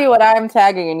 I see what I'm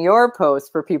tagging in your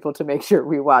post for people to make sure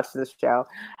we watch this show.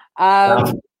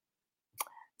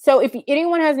 So if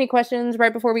anyone has any questions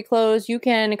right before we close, you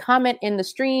can comment in the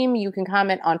stream. You can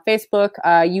comment on Facebook.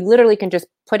 You literally can just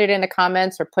put it in the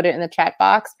comments or put it in the chat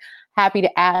box. Happy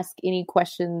to ask any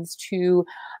questions to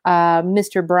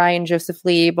Mr. Bryan Joseph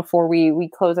Lee before we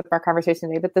close up our conversation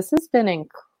today. But this has been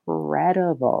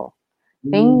incredible.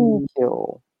 Thank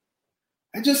you.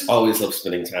 I just always love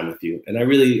spending time with you. And I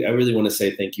really want to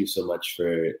say thank you so much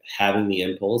for having the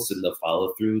impulse and the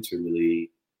follow through to really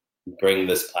bring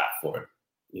this platform,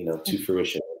 to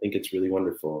fruition. I think it's really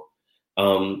wonderful.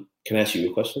 Can I ask you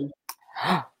a question?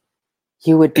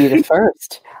 You would be the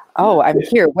first. Oh, I'm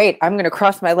here. Wait, I'm going to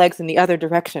cross my legs in the other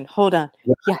direction. Hold on.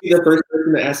 Yeah. Be the first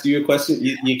person to ask you a question.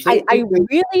 You can't. I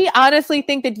really honestly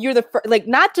think that you're the first, like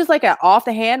not just like off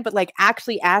the hand, but like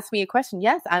actually ask me a question.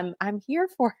 Yes, I'm here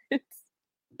for it.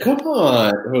 Come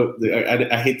on.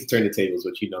 I hate to turn the tables,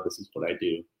 but this is what I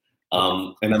do.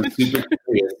 And I'm super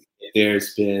curious if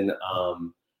there's been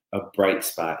a bright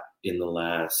spot in the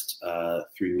last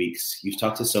 3 weeks. You've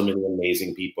talked to so many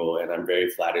amazing people, and I'm very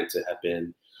flattered to have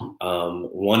been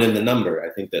one in the number.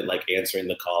 I think that like answering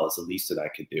the call is the least that I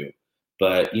could do.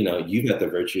 But, you've got the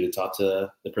virtue to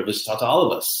the privilege to talk to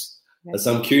all of us. Yeah.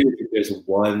 So I'm curious if there's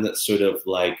one sort of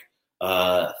like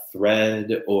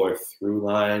thread or through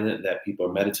line that people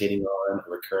are meditating on, a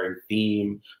recurring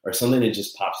theme, or something that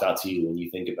just pops out to you when you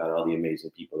think about all the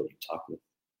amazing people that you've talked with.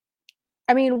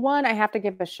 I mean, one, I have to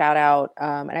give a shout out,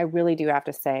 and I really do have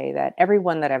to say that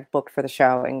everyone that I've booked for the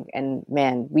show, and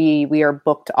man, we are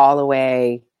booked all the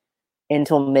way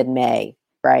until mid-May,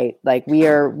 right? Like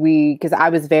because I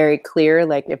was very clear,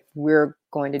 like if we're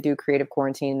going to do Creative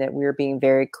Quarantine, that we're being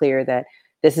very clear that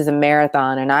this is a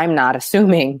marathon, and I'm not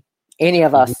assuming any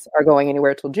of us are going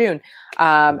anywhere till June.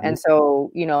 And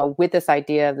so, with this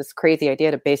idea, this crazy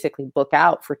idea to basically book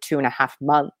out for 2.5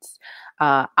 months,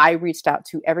 I reached out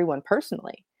to everyone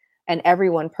personally. And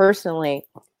everyone personally,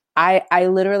 I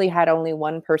literally had only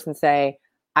one person say,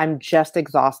 I'm just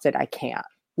exhausted. I can't.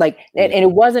 And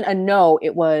it wasn't a no.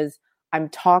 It was, I'm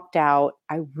talked out.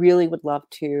 I really would love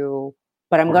to,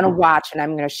 but I'm going to watch and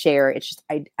I'm going to share. It's just,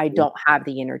 I don't have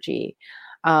the energy.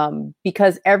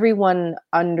 Because everyone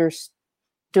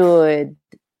understood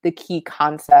the key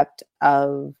concept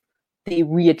of the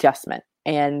readjustment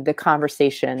and the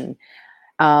conversation.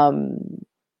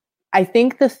 I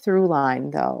think the through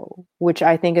line, though, which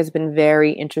I think has been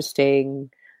very interesting,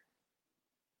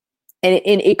 and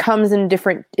it comes in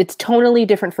different, it's tonally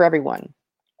different for everyone,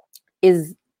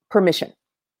 is permission.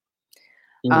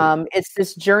 It's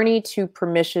this journey to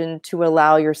permission to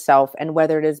allow yourself, and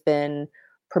whether it has been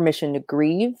permission to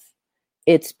grieve,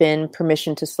 it's been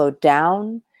permission to slow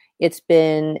down, it's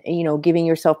been, giving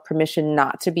yourself permission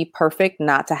not to be perfect,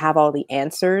 not to have all the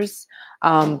answers,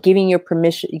 giving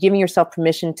yourself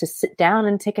permission to sit down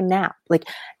and take a nap,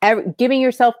 giving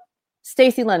yourself,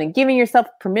 Stacey London, giving yourself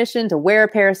permission to wear a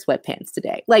pair of sweatpants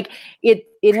today.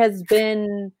 It has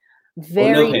been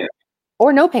very,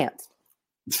 or no pants.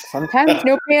 Sometimes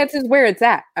no pants is where it's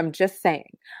at. I'm just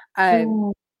saying.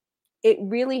 It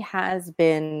really has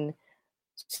been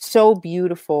so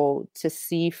beautiful to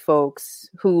see folks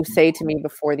who say to me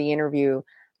before the interview,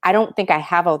 I don't think I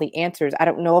have all the answers. I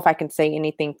don't know if I can say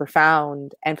anything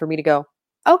profound. And for me to go,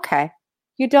 okay,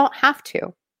 you don't have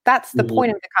to. That's the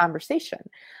point of the conversation.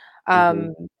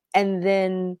 And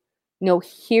then,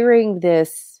 hearing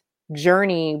this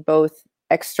journey, both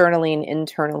externally and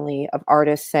internally, of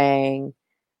artists saying,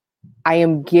 I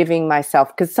am giving myself,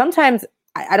 because sometimes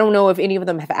I don't know if any of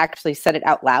them have actually said it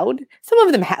out loud. Some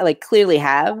of them clearly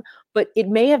have, but it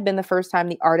may have been the first time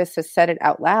the artist has said it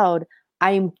out loud.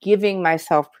 I am giving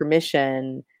myself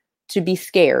permission to be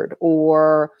scared,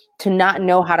 or to not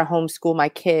know how to homeschool my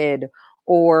kid,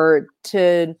 or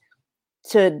to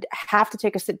have to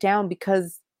take a sit down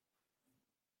because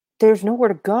there's nowhere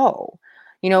to go.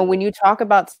 When you talk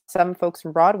about some folks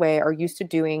from Broadway are used to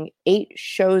doing 8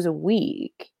 shows a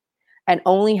week and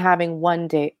only having one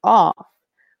day off,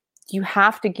 you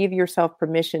have to give yourself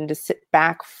permission to sit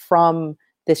back from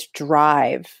this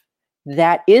drive.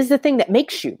 That is the thing that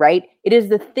makes you, right? It is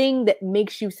the thing that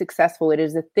makes you successful. It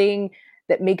is the thing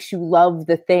that makes you love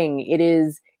the thing.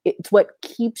 It's what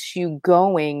keeps you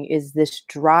going, is this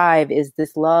drive, is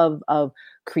this love of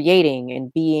creating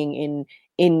and being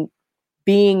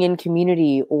in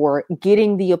community, or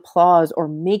getting the applause, or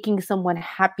making someone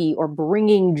happy, or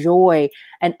bringing joy,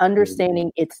 and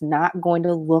understanding it's not going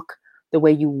to look the way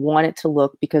you want it to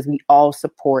look, because we all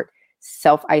support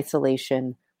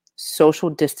self-isolation, social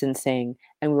distancing,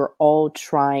 and we're all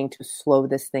trying to slow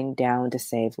this thing down to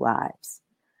save lives.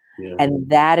 Yeah. And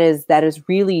that is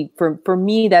really, for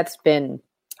me, that's been,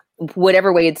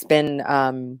 whatever way it's been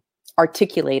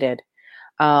articulated,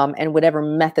 and whatever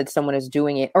method someone is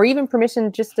doing it, or even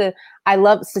permission just to,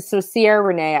 so Sierra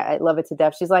Renee, I love it to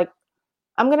death. She's like,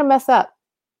 I'm going to mess up.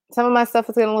 Some of my stuff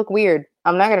is going to look weird.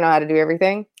 I'm not going to know how to do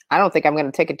everything. I don't think I'm going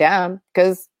to take it down,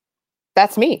 because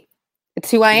that's me.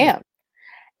 It's who I am.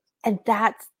 And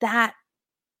that's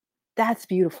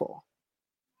beautiful.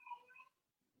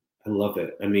 I love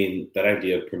it. I mean, that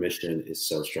idea of permission is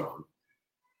so strong.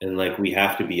 And we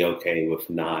have to be okay with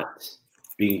not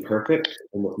being perfect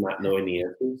and with not knowing the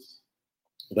answers.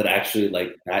 But actually,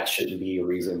 that shouldn't be a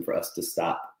reason for us to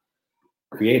stop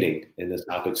creating and to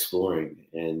stop exploring.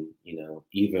 And,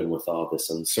 even with all this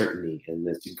uncertainty and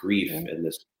this grief and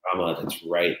this trauma that's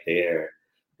right there,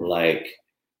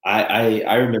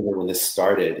 I remember when this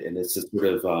started, and it's a sort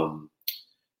of,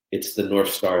 it's the North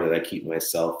Star that I keep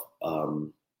myself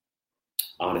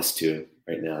honest to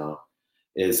right now,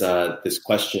 is this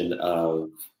question of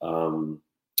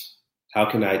how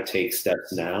can I take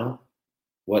steps now?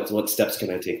 What steps can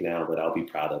I take now that I'll be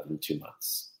proud of in 2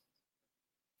 months?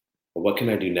 Or what can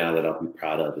I do now that I'll be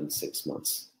proud of in 6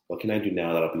 months? What can I do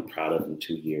now that I'll be proud of in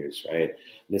 2 years, right?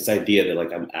 And this idea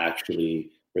that I'm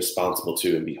actually responsible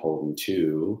to and beholden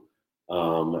to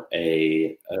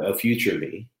a future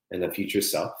me and a future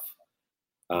self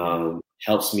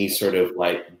helps me sort of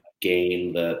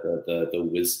gain the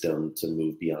wisdom to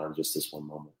move beyond just this one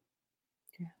moment.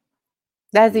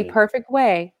 That's the perfect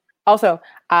way. Also,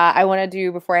 I want to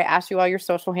do, before I ask you all your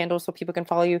social handles so people can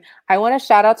follow you, I want to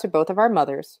shout out to both of our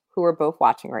mothers who are both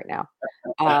watching right now.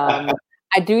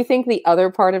 I do think the other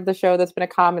part of the show that's been a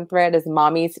common thread is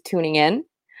mommies tuning in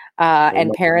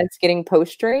and parents getting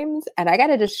post streams. And I got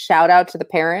to just shout out to the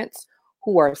parents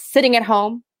who are sitting at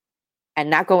home and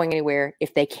not going anywhere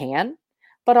if they can,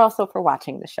 But also for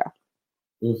watching the show.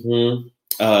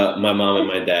 My mom and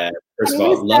my dad, first of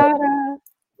all,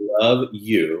 love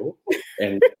you.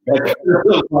 And second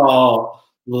of all,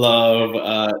 love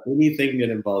anything that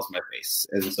involves my face.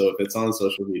 And so if it's on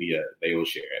social media, they will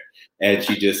share it. And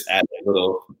she just added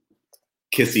little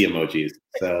kissy emojis.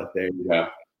 So there you go.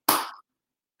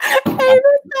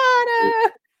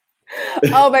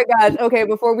 Oh my gosh. Okay,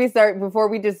 before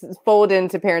we just fold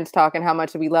into Parents Talk and how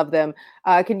much we love them,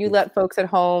 can you let folks at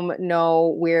home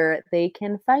know where they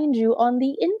can find you on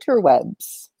the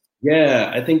interwebs?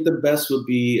 Yeah, I think the best would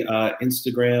be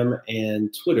Instagram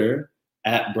and Twitter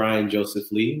at Bryan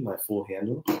Joseph Lee, my full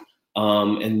handle.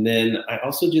 And then I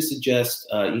also just suggest,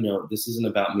 this isn't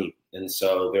about me. And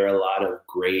so there are a lot of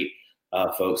great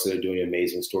folks that are doing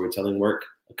amazing storytelling work.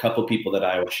 A couple people that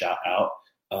I will shout out.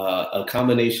 A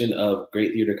combination of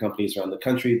great theater companies around the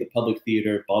country, the Public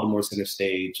Theater, Baltimore Center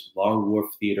Stage, Long Wharf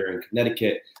Theater in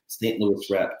Connecticut, St. Louis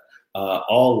Rep,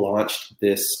 all launched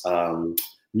this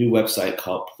new website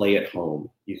called Play at Home.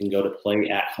 You can go to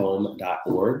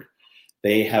playathome.org.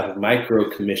 They have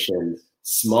micro-commissioned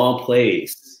small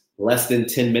plays, less than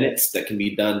 10 minutes, that can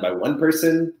be done by one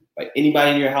person, by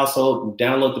anybody in your household.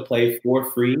 Download the play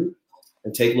for free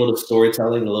and take a little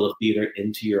storytelling, a little theater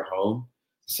into your home.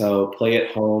 So Play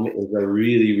at Home is a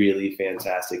really, really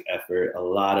fantastic effort. A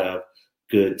lot of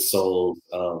good souls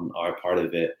are part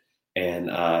of it. And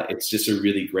it's just a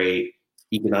really great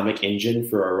economic engine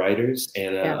for our writers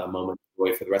and a moment of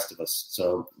joy for the rest of us.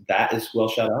 So that is well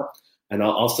shout out. And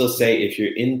I'll also say, if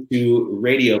you're into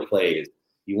radio plays,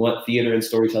 you want theater and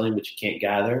storytelling, but you can't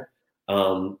gather,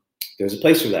 there's a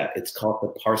place for that. It's called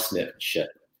the Parsnip Ship.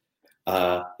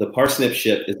 The Parsnip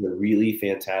Ship is a really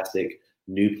fantastic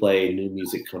new play, new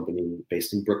music company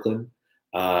based in Brooklyn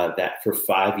that for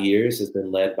 5 years has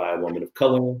been led by a woman of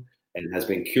color and has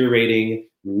been curating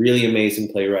really amazing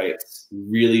playwrights,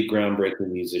 really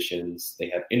groundbreaking musicians. They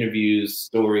have interviews,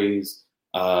 stories,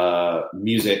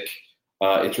 music.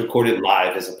 It's recorded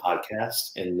live as a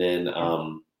podcast and then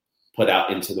put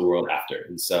out into the world after.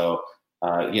 And so,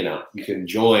 you can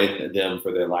join them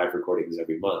for their live recordings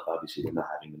every month. Obviously, they're not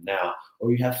having them now.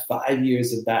 Or you have 5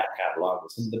 years of back catalog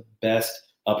with some of the best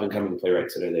up-and-coming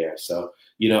playwrights that are there. So,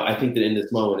 I think that in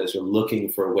this moment, as we're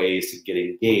looking for ways to get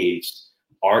engaged,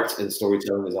 art and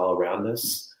storytelling is all around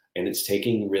us, and it's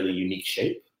taking really unique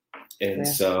shape. And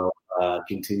so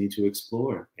continue to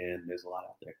explore, and there's a lot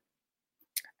out there.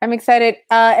 I'm excited.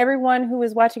 Everyone who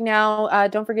is watching now,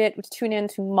 don't forget to tune in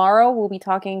tomorrow. We'll be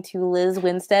talking to Liz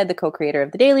Winstead, the co-creator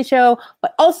of The Daily Show,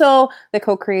 but also the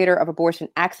co-creator of Abortion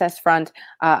Access Front,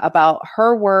 about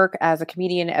her work as a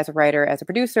comedian, as a writer, as a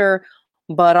producer,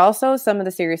 but also some of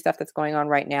the serious stuff that's going on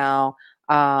right now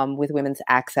with women's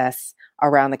access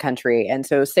around the country. And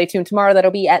so stay tuned tomorrow. That'll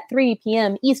be at 3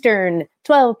 p.m. Eastern,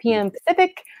 12 p.m.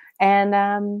 Pacific.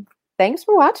 And thanks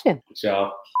for watching.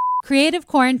 Ciao. Creative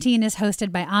Quarantine is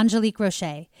hosted by Angelique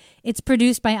Roche. It's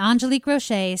produced by Angelique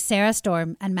Roche, Sarah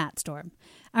Storm, and Matt Storm.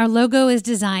 Our logo is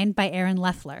designed by Aaron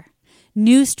Leffler.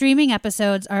 New streaming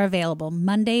episodes are available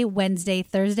Monday, Wednesday,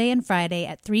 Thursday, and Friday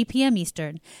at 3 p.m.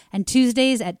 Eastern, and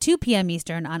Tuesdays at 2 p.m.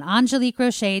 Eastern on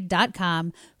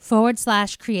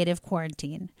angeliqueroche.com/creative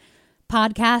quarantine.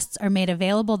 Podcasts are made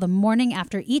available the morning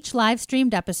after each live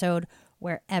streamed episode,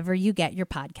 wherever you get your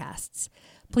podcasts.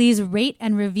 Please rate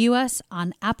and review us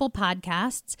on Apple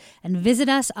Podcasts and visit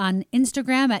us on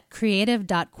Instagram at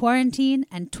creative.quarantine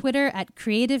and Twitter at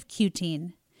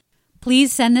creativeqteen.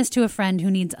 Please send this to a friend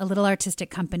who needs a little artistic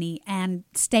company and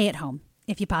stay at home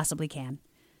if you possibly can.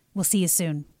 We'll see you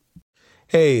soon.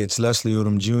 Hey, it's Leslie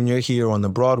Odom Jr. here on the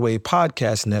Broadway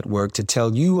Podcast Network to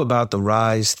tell you about the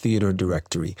Rise Theater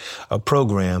Directory, a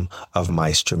program of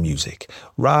Maestro Music.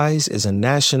 Rise is a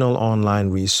national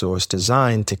online resource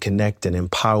designed to connect and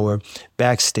empower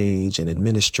backstage and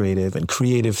administrative and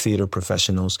creative theater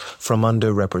professionals from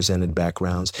underrepresented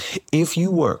backgrounds. If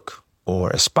you work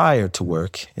or aspire to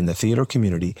work in the theater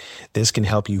community, this can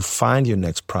help you find your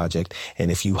next project. And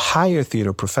if you hire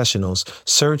theater professionals,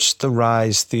 search the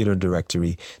Rise Theater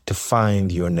Directory to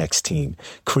find your next team.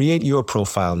 Create your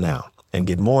profile now and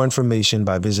get more information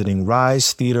by visiting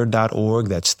risetheater.org.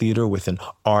 That's theater with an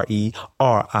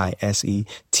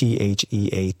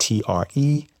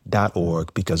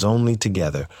RISETHEATRE.org, because only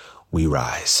together we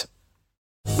rise.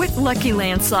 With Lucky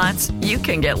Land Slots, you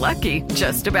can get lucky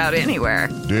just about anywhere.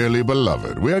 Dearly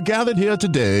beloved, we are gathered here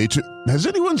today to... Has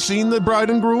anyone seen the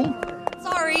bride and groom?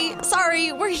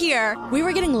 Sorry, we're here. We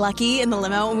were getting lucky in the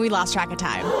limo and we lost track of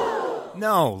time.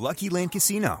 No, Lucky Land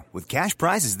Casino, with cash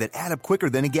prizes that add up quicker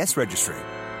than a guest registry.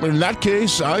 In that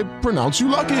case, I pronounce you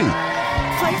lucky.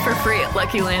 Play for free at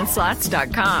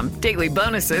LuckyLandSlots.com. Daily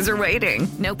bonuses are waiting.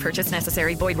 No purchase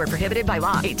necessary. Void where prohibited by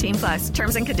law. 18+.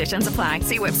 Terms and conditions apply.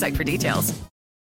 See website for details.